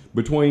years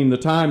between the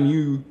time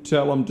you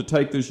tell them to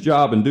take this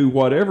job and do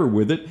whatever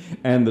with it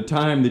and the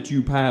time that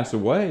you pass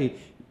away?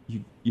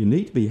 You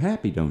need to be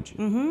happy, don't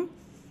you?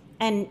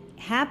 And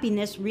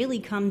happiness really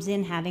comes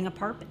in having a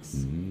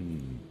purpose.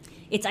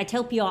 I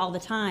tell people all the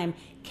time,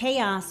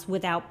 chaos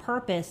without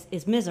purpose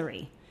is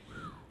misery.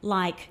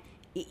 Like,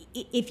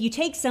 if you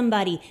take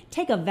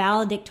a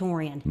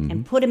valedictorian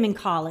and put them in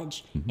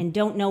college and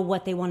don't know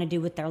what they want to do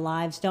with their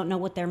lives, don't know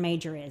what their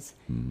major is,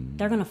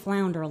 they're going to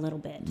flounder a little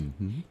bit.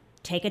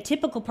 Take a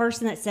typical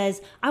person that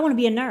says, I want to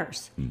be a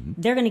nurse.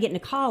 They're going to get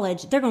into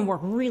college. They're going to work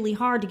really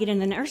hard to get in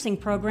the nursing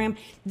program.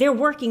 They're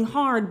working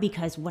hard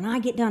because when I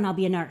get done, I'll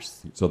be a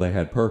nurse. So they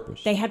had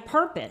purpose. They had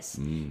purpose.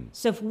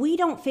 So if we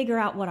don't figure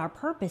out what our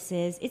purpose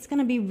is, it's going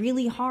to be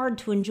really hard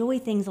to enjoy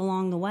things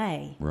along the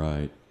way.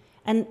 Right.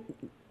 And,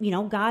 you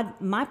know, God,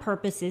 my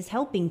purpose is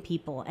helping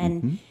people.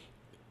 And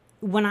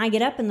when I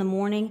get up in the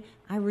morning,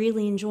 I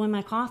really enjoy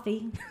my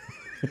coffee.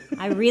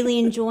 I really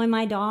enjoy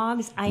my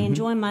dogs. I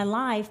enjoy my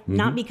life,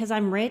 not because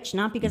I'm rich,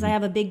 not because I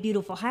have a big,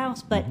 beautiful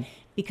house, but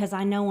because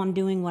I know I'm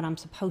doing what I'm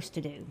supposed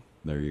to do.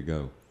 There you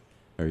go.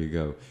 There you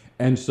go.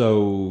 And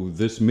so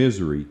this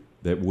misery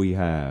that we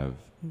have,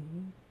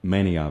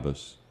 many of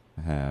us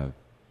have,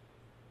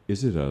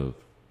 is it a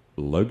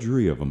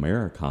luxury of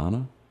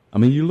Americana? I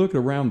mean, you look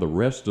around the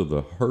rest of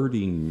the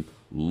hurting,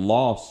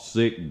 lost,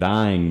 sick,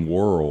 dying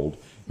world,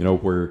 you know,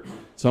 where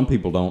some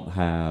people don't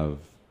have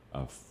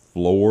a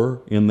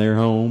floor in their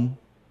home.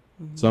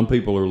 Some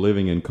people are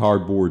living in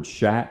cardboard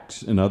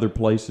shacks in other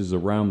places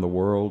around the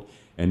world.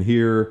 And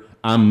here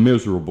I'm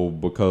miserable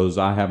because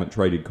I haven't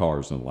traded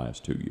cars in the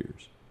last 2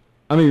 years.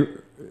 I mean,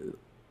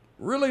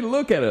 really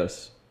look at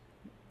us.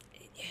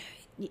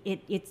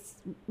 It's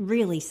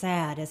really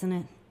sad, isn't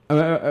it?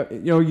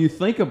 You know, you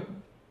think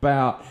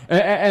about,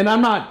 and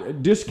I'm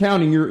not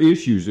discounting your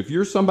issues. If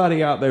you're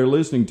somebody out there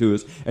listening to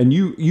us and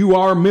you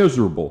are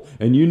miserable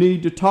and you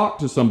need to talk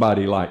to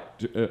somebody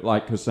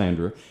like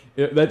Cassandra,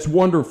 that's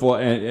wonderful,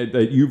 and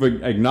that you've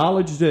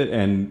acknowledged it.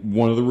 And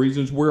one of the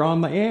reasons we're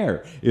on the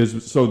air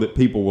is so that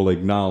people will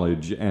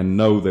acknowledge and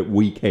know that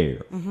we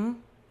care.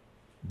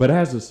 But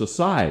as a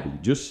society,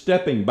 just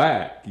stepping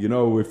back, you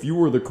know, if you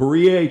were the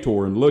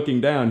creator and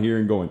looking down here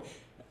and going,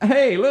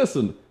 hey,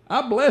 listen,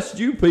 I blessed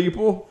you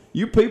people.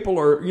 You people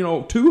are, you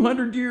know,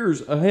 200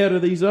 years ahead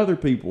of these other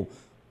people.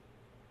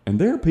 And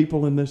there are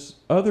people in this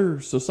other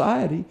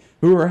society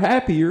who are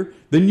happier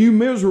than you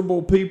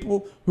miserable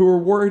people who are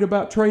worried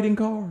about trading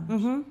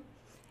cars.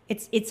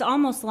 It's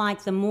almost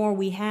like the more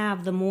we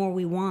have, the more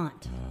we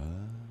want.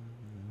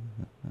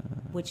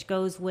 Which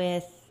goes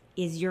with,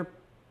 is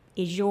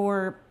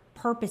your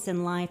purpose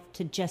in life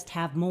to just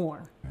have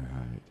more?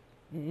 Right.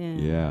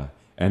 Yeah.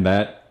 And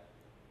that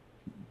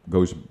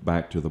goes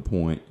back to the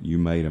point you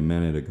made a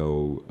minute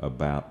ago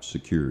about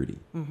security.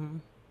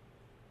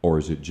 Or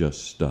is it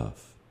just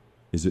stuff?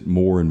 Is it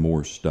more and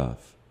more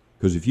stuff?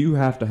 Because if you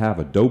have to have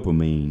a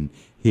dopamine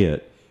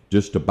hit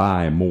just to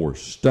buy more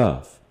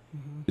stuff,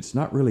 it's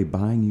not really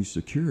buying you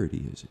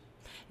security, is it?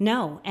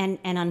 No, and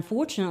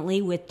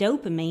unfortunately with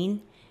dopamine,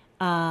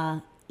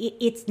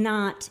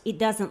 it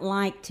doesn't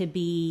like to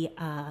be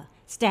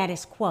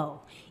status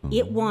quo.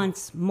 It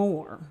wants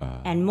more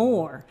and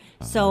more.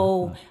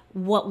 So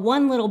what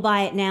one little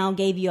bite now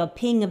gave you a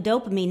ping of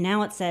dopamine,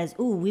 now it says,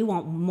 ooh, we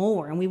want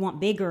more and we want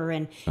bigger.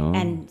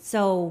 And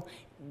so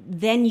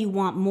then you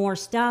want more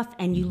stuff,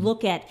 and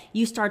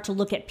you start to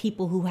look at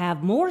people who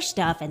have more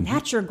stuff, and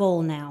that's your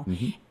goal now.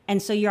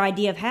 And so your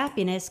idea of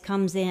happiness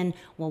comes in,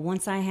 well,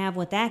 once I have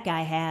what that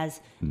guy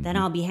has, then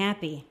I'll be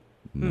happy.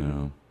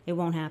 No. It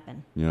won't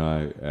happen. You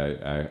know,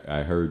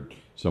 I heard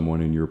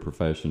someone in your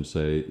profession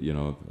say, you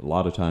know, a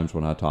lot of times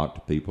when I talk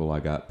to people, I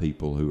got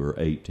people who are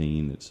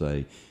 18 that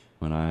say,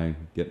 when I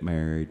get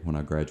married, when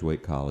I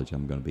graduate college,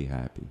 I'm going to be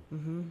happy.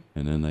 And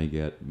then they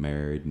get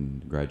married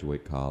and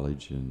graduate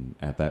college, and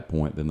at that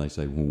point, then they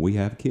say, when we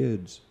have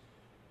kids,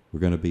 we're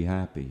going to be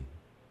happy.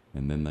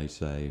 And then they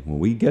say, when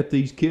we get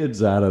these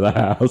kids out of the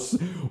house,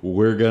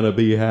 we're going to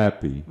be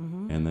happy.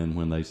 And then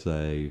when they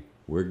say,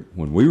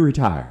 when we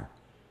retire,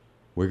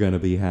 we're going to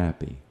be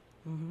happy.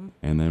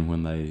 And then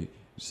when they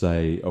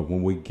say, oh,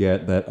 when we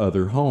get that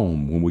other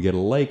home, when we get a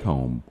lake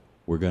home,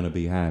 we're going to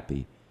be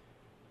happy.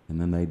 And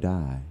then they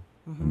die.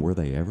 And were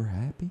they ever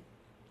happy?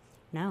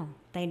 No,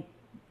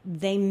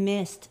 they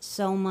missed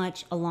so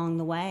much along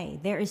the way.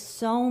 There is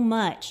so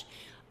much.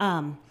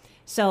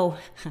 So,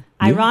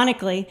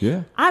 ironically,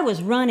 I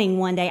was running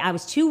one day. I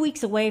was 2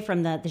 weeks away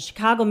from the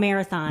Chicago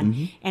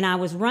Marathon, and I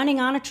was running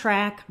on a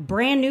track,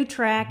 brand new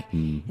track,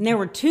 and there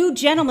were two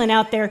gentlemen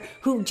out there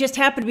who just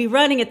happened to be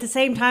running at the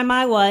same time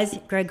I was,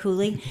 Greg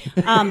Cooley.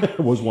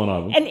 Was one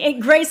of them.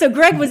 And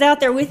Greg was out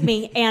there with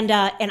me, and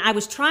I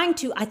was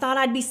I thought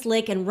I'd be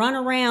slick and run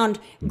around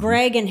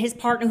Greg and his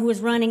partner who was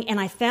running, and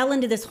I fell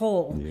into this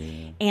hole.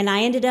 And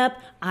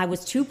I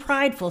was too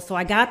prideful, so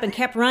I got up and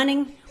kept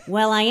running.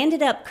 Well, I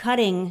ended up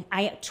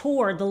I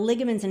tore the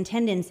ligaments and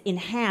tendons in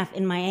half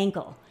in my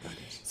ankle.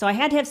 So I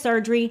had to have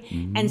surgery.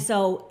 And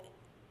so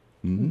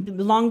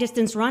long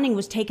distance running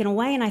was taken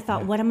away. And I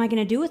thought, what am I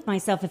going to do with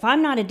myself? If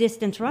I'm not a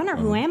distance runner,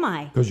 who am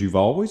I? Because you've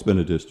always been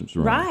a distance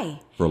runner. Right.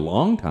 For a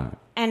long time.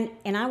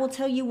 And I will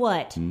tell you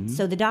what.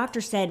 So the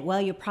doctor said,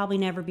 well, you'll probably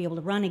never be able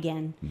to run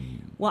again.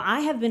 Well,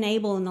 I have been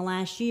able in the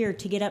last year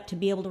to get up to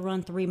be able to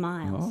run 3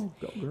 miles. Oh,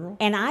 go girl.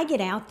 And I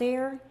get out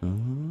there,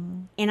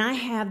 and I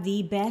have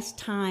the best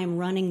time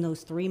running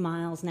those 3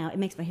 miles. Now, it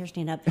makes my hair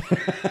stand up.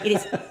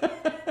 It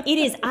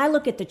is. I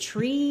look at the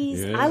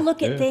trees. I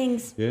look at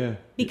things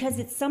because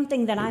it's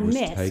something that I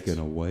missed. Taken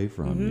away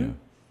from you.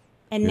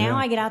 And now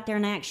I get out there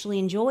and I actually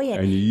enjoy it.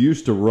 And you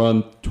used to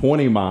run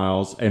 20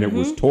 miles, and it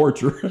was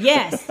torture.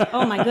 Yes.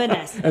 Oh, my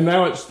goodness. And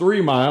now it's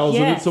 3 miles,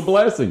 and it's a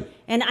blessing.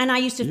 And I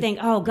used to think,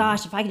 oh,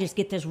 gosh, if I could just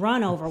get this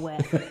run over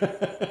with.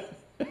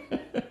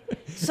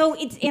 So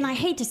and I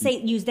hate to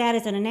use that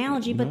as an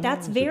analogy, but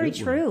that's very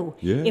true.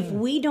 Yeah. If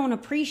we don't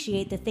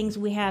appreciate the things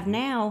we have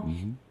now,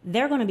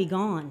 they're going to be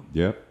gone.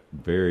 Yep.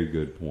 Very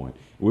good point.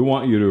 We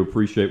want you to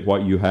appreciate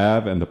what you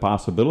have and the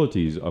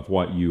possibilities of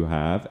what you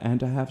have, and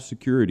to have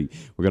security.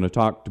 We're going to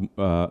talk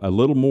a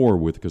little more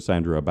with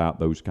Cassandra about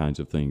those kinds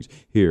of things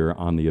here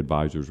on the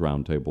Advisors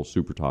Roundtable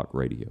Super Talk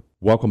Radio.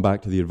 Welcome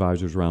back to the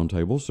Advisors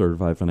Roundtable.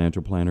 Certified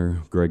financial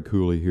planner Greg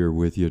Cooley here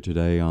with you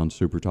today on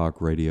Super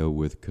Talk Radio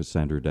with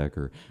Cassandra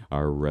Decker,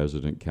 our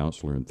resident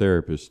counselor and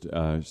therapist.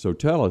 So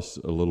tell us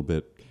a little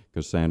bit,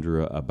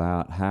 Cassandra,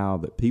 about how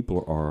that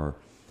people are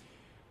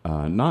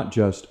not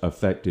just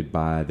affected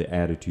by the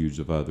attitudes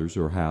of others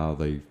or how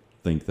they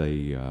think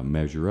they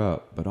measure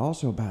up, but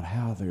also about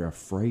how they're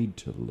afraid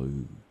to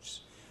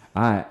lose.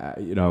 I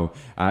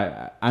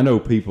know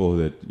people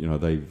that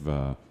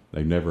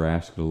they've never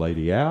asked a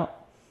lady out.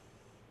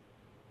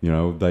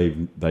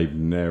 They've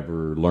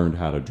never learned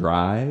how to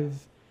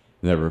drive,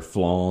 never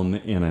flown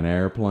in an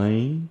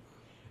airplane.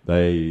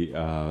 They've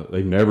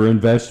never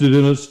invested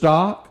in a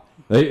stock.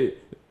 They're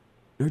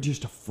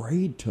just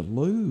afraid to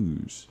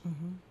lose.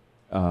 Mm-hmm.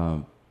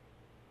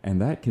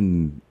 And that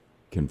can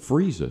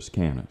freeze us,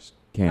 can it?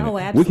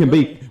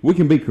 Absolutely. We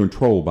can be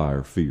controlled by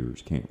our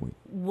fears, can't we?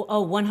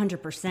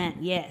 100%.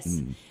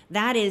 Yes.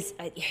 That is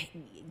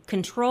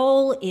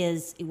control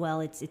is,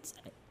 well, it's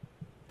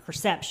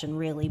perception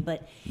really,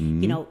 but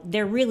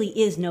there really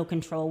is no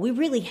control. We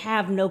really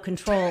have no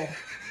control.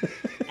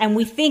 And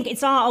we think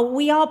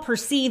we all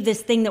perceive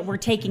this thing that we're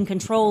taking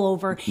control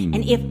over.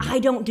 And if I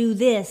don't do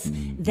this,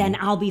 then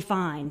I'll be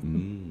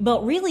fine.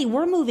 But really,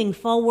 we're moving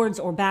forwards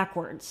or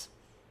backwards.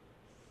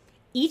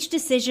 Each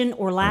decision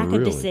or lack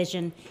of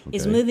decision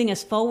is moving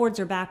us forwards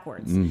or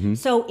backwards. Mm-hmm.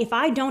 So if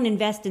I don't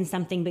invest in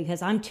something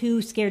because I'm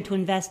too scared to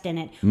invest in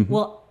it,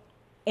 well,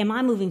 am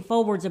I moving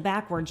forwards or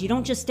backwards? You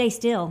don't just stay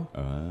still.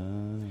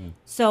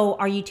 So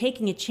are you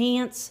taking a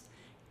chance?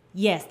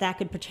 Yes, that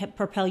could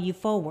propel you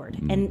forward.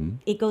 And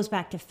it goes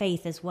back to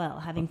faith as well,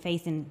 having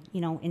faith in,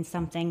 in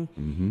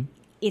something.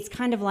 It's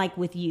kind of like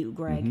with you,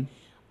 Greg.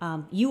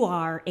 You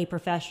are a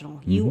professional.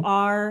 You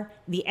are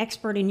the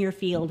expert in your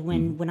field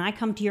when I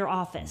come to your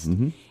office.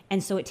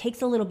 And so it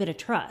takes a little bit of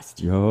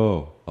trust.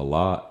 Oh, a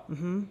lot.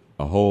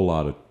 A whole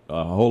lot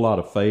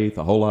of faith,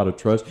 a whole lot of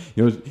trust.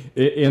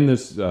 In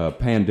this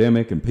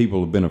pandemic, and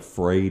people have been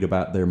afraid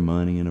about their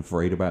money and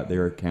afraid about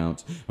their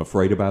accounts,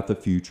 afraid about the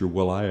future.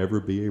 Will I ever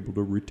be able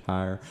to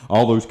retire?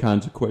 All those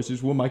kinds of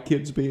questions. Will my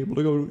kids be able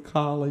to go to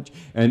college?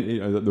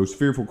 And those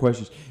fearful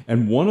questions.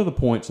 And one of the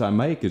points I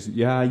make is,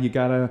 you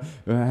got to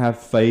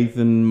have faith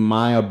in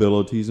my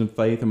abilities and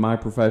faith in my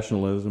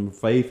professionalism,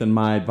 faith in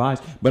my advice.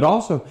 But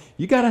also,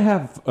 you got to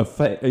have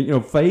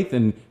faith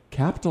in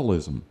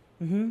capitalism.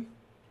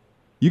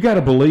 You got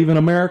to believe in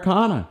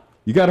Americana.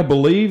 You got to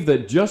believe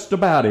that just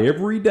about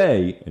every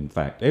day, in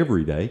fact,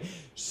 every day,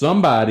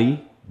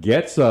 somebody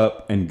gets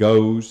up and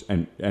goes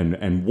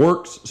and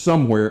works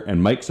somewhere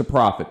and makes a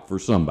profit for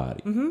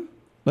somebody.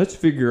 Let's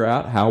figure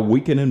out how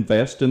we can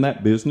invest in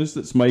that business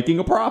that's making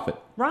a profit.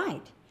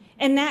 Right.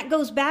 And that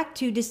goes back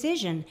to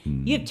decision.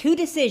 You have two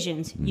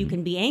decisions. You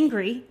can be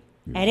angry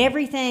at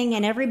everything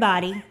and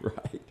everybody.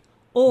 Right.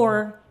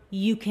 Or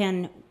you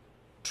can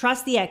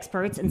trust the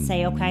experts and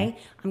say, okay,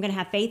 I'm going to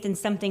have faith in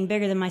something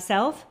bigger than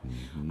myself.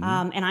 And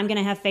I'm going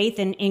to have faith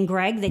in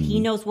Greg that he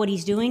knows what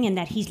he's doing and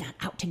that he's not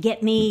out to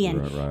get me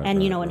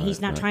and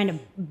he's not trying to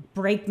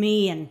break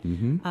me.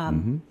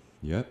 And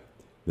Yep.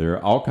 There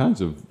are all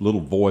kinds of little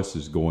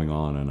voices going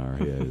on in our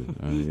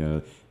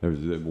head. There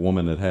was a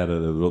woman that had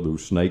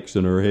those snakes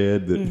in her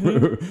head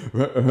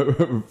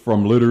that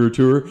from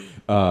literature.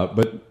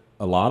 But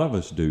a lot of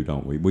us do,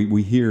 don't we?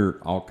 We hear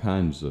all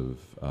kinds of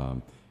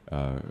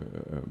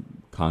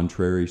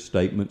contrary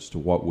statements to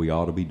what we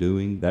ought to be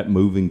doing, that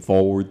moving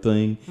forward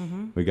thing.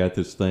 We got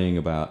this thing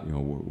about,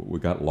 we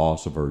got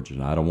loss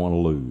aversion. I don't want to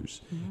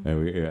lose.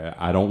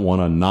 I don't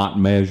want to not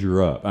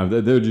measure up.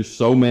 There are just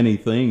so many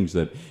things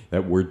that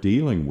we're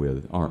dealing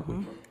with, aren't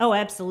we? Oh,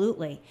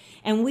 absolutely.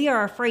 And we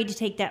are afraid to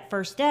take that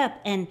first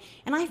step. And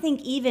I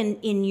think even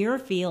in your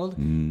field,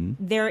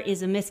 there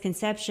is a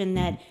misconception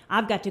that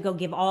I've got to go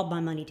give all my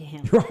money to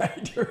him.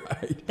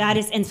 Right. That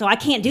is, and so I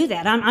can't do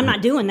that. I'm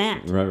not doing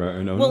that.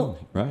 Right. No.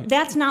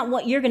 That's not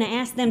what you're going to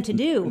ask them to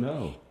do.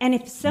 No. And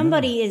if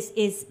somebody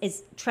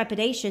is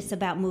trepidatious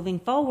about moving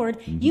forward,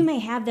 you may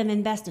have them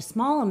invest a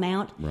small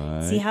amount,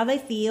 see how they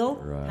feel,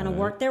 kind of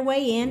work their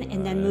way in,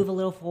 and then move a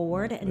little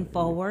forward and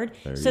forward.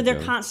 So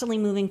they're constantly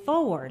moving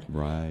forward.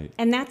 Right.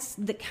 And that's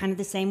kind of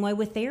the same way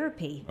with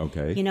therapy.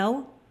 Okay.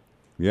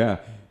 Yeah.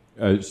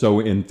 So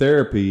in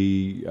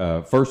therapy,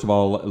 first of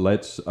all,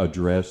 let's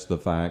address the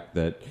fact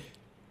that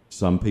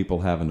some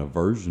people have an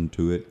aversion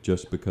to it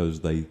just because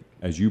they,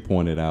 as you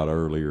pointed out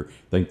earlier,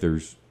 think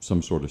there's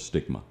some sort of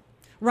stigma.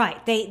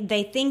 Right.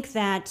 They think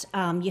that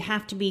you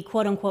have to be,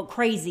 quote unquote,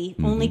 crazy.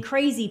 Only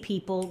crazy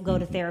people go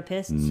to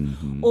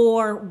therapists,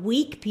 or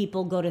weak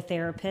people go to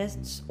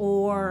therapists,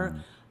 or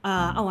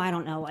I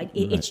don't know.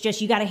 It's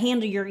just you got to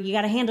handle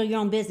your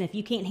own business. If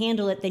you can't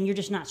handle it, then you're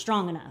just not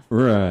strong enough.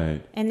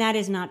 Right. And that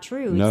is not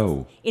true.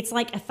 No. It's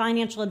like a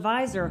financial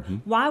advisor.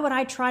 Why would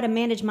I try to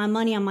manage my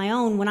money on my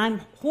own when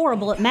I'm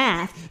horrible at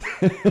math?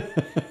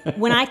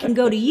 When I can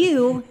go to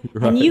you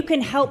and you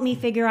can help me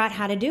figure out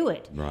how to do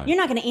it. Right. You're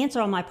not going to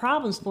answer all my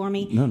problems for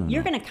me. No.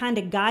 You're going to kind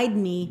of guide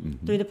me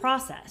through the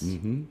process.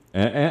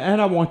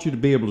 And I want you to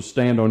be able to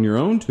stand on your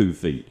own 2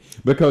 feet,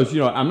 because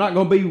I'm not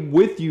going to be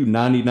with you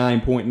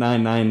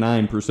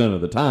 99.999%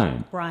 of the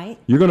time. Right.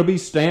 You're going to be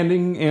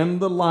standing in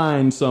the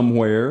line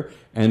somewhere,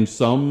 and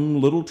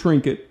some little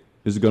trinket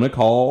is going to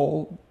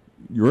call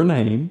your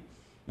name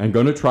and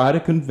going to try to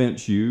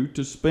convince you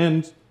to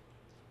spend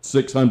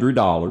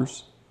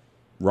 $600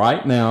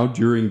 right now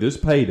during this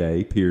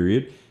payday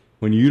period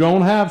when you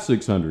don't have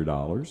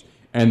 $600.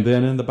 And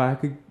then in the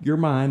back of your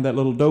mind, that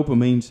little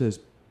dopamine says,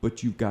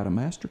 but you've got a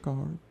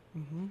MasterCard.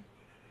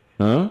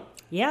 Huh?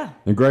 Yeah.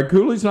 And Greg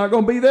Cooley's not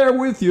going to be there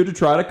with you to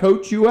try to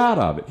coach you out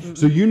of it.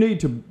 So you need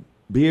to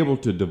be able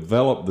to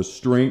develop the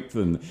strength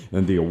and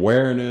the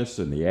awareness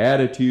and the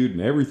attitude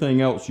and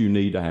everything else you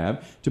need to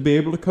have to be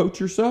able to coach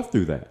yourself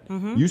through that.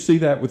 You see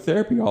that with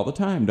therapy all the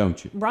time,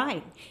 don't you?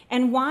 Right.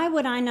 And why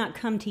would I not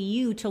come to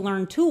you to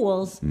learn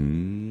tools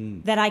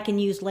that I can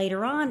use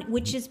later on,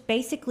 which is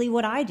basically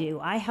what I do.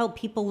 I help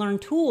people learn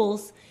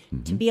tools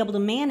to be able to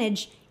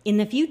manage in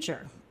the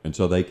future. And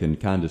so they can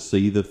kind of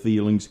see the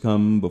feelings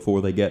come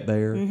before they get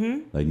there.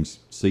 They can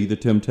see the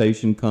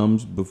temptation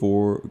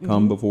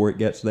before it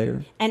gets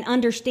there. And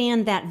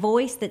understand that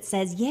voice that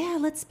says, yeah,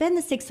 let's spend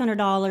the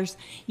 $600.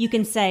 You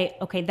can say,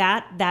 okay,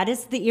 that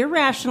is the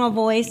irrational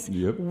voice.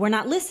 Yep. We're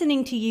not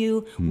listening to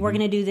you. We're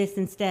going to do this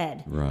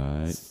instead.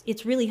 Right.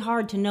 It's really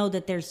hard to know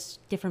that there's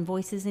different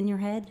voices in your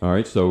head. All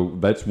right, so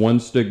that's one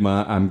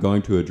stigma I'm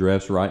going to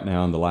address right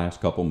now in the last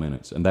couple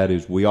minutes, and that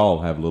is we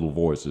all have little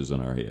voices in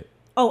our head.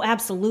 Oh,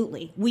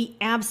 absolutely. We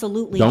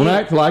absolutely Don't do.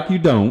 act like you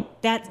don't.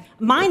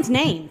 Mine's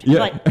named.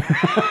 Yeah.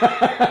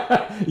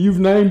 But You've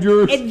named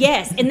yours?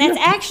 yes, and that's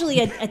actually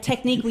a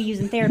technique we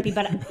use in therapy,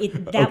 but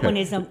that one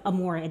is a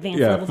more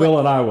advanced level. Phil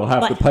and I will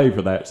have to pay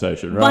for that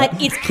session, right?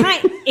 But it's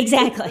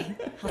exactly.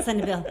 I'll send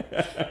a bill.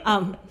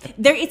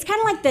 It's kind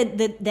of like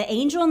the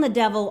angel and the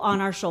devil on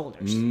our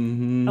shoulders.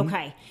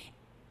 Okay.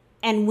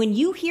 And when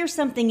you hear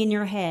something in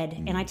your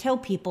head, and I tell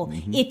people,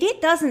 if it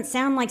doesn't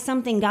sound like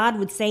something God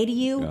would say to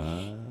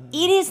you,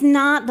 it is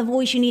not the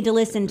voice you need to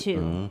listen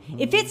to.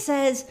 If it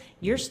says,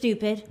 you're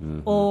stupid,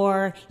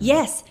 or,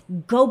 yes,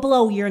 go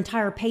blow your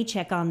entire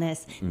paycheck on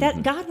this,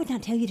 that God would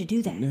not tell you to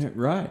do that. Yeah,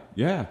 right,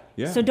 yeah.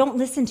 So don't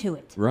listen to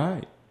it.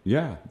 Right,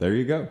 yeah, there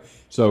you go.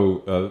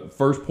 So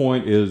first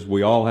point is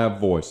we all have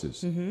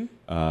voices.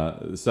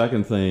 The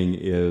second thing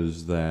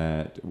is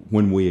that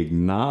when we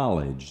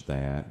acknowledge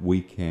that,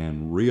 we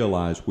can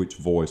realize which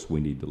voice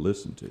we need to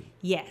listen to.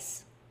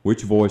 Yes.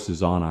 Which voice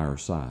is on our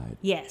side?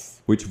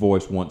 Yes. Which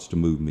voice wants to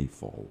move me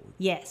forward?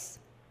 Yes.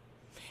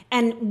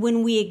 And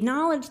when we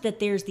acknowledge that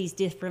there's these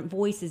different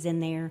voices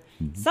in there,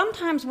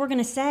 sometimes we're going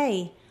to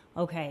say,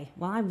 okay,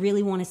 well, I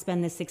really want to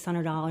spend this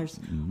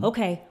 $600.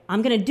 Okay,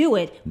 I'm going to do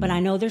it, but I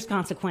know there's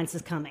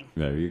consequences coming.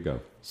 There you go.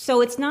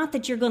 So it's not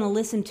that you're going to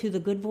listen to the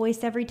good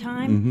voice every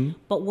time,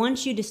 but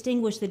once you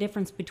distinguish the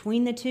difference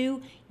between the two,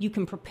 you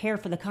can prepare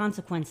for the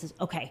consequences.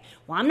 Okay,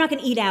 well, I'm not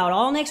going to eat out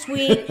all next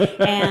week,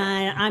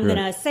 and I'm going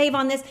to save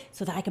on this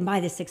so that I can buy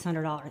this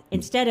 $600.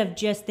 Instead of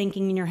just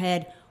thinking in your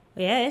head,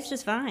 yeah, it's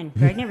just fine.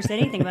 Greg never said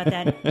anything about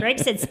that. Greg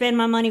said spend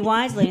my money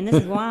wisely, and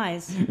this is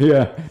wise.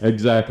 Yeah,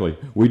 exactly.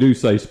 We do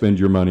say spend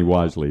your money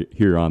wisely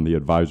here on the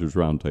Advisors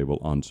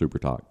Roundtable on Super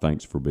Talk.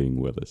 Thanks for being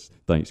with us.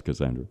 Thanks,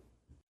 Cassandra.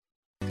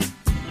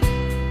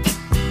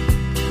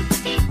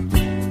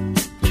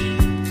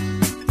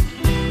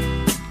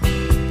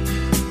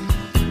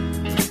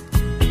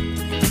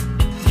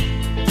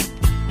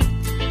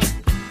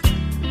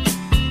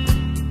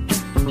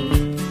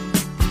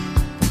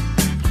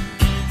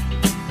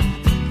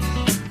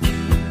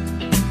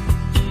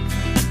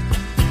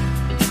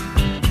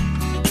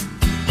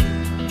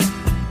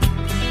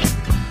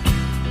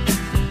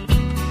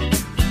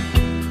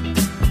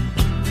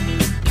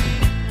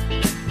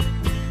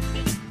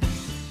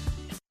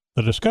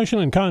 The discussion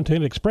and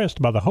content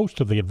expressed by the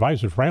host of the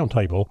Advisors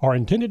Roundtable are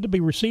intended to be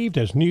received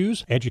as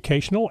news,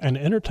 educational, and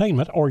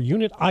entertainment or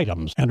unit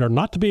items and are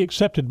not to be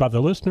accepted by the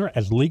listener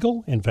as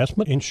legal,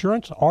 investment,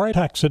 insurance, or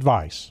tax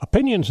advice.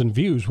 Opinions and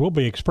views will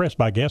be expressed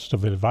by guests of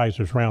the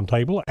Advisors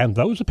Roundtable, and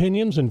those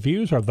opinions and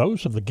views are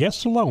those of the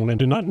guests alone and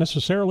do not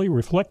necessarily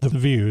reflect the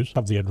views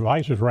of the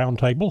Advisors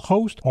Roundtable,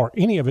 host, or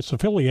any of its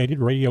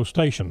affiliated radio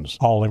stations.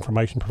 All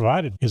information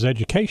provided is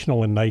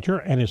educational in nature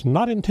and is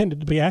not intended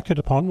to be acted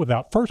upon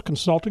without first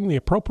consulting the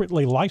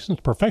appropriately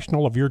licensed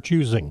professional of your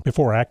choosing.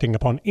 Before acting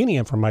upon any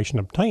information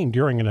obtained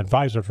during an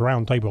Advisors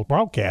Roundtable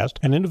broadcast,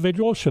 an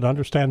individual should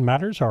understand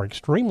matters are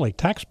extremely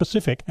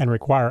tax-specific and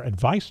require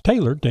advice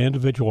tailored to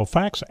individual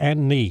facts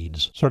and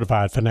needs.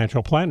 Certified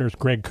financial planners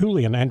Greg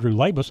Cooley and Andrew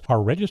Labus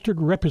are registered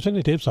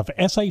representatives of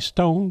S.A.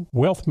 Stone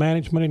Wealth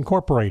Management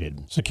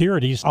Incorporated.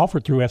 Securities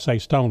offered through S.A.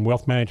 Stone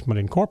Wealth Management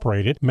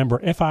Incorporated, member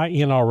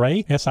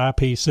FINRA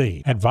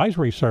SIPC.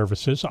 Advisory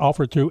services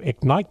offered through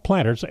Ignite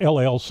Planners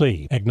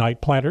LLC.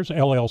 Ignite Planners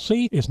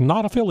LLC is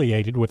not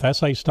affiliated with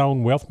S.A.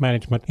 Stone Wealth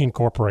Management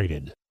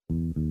Incorporated.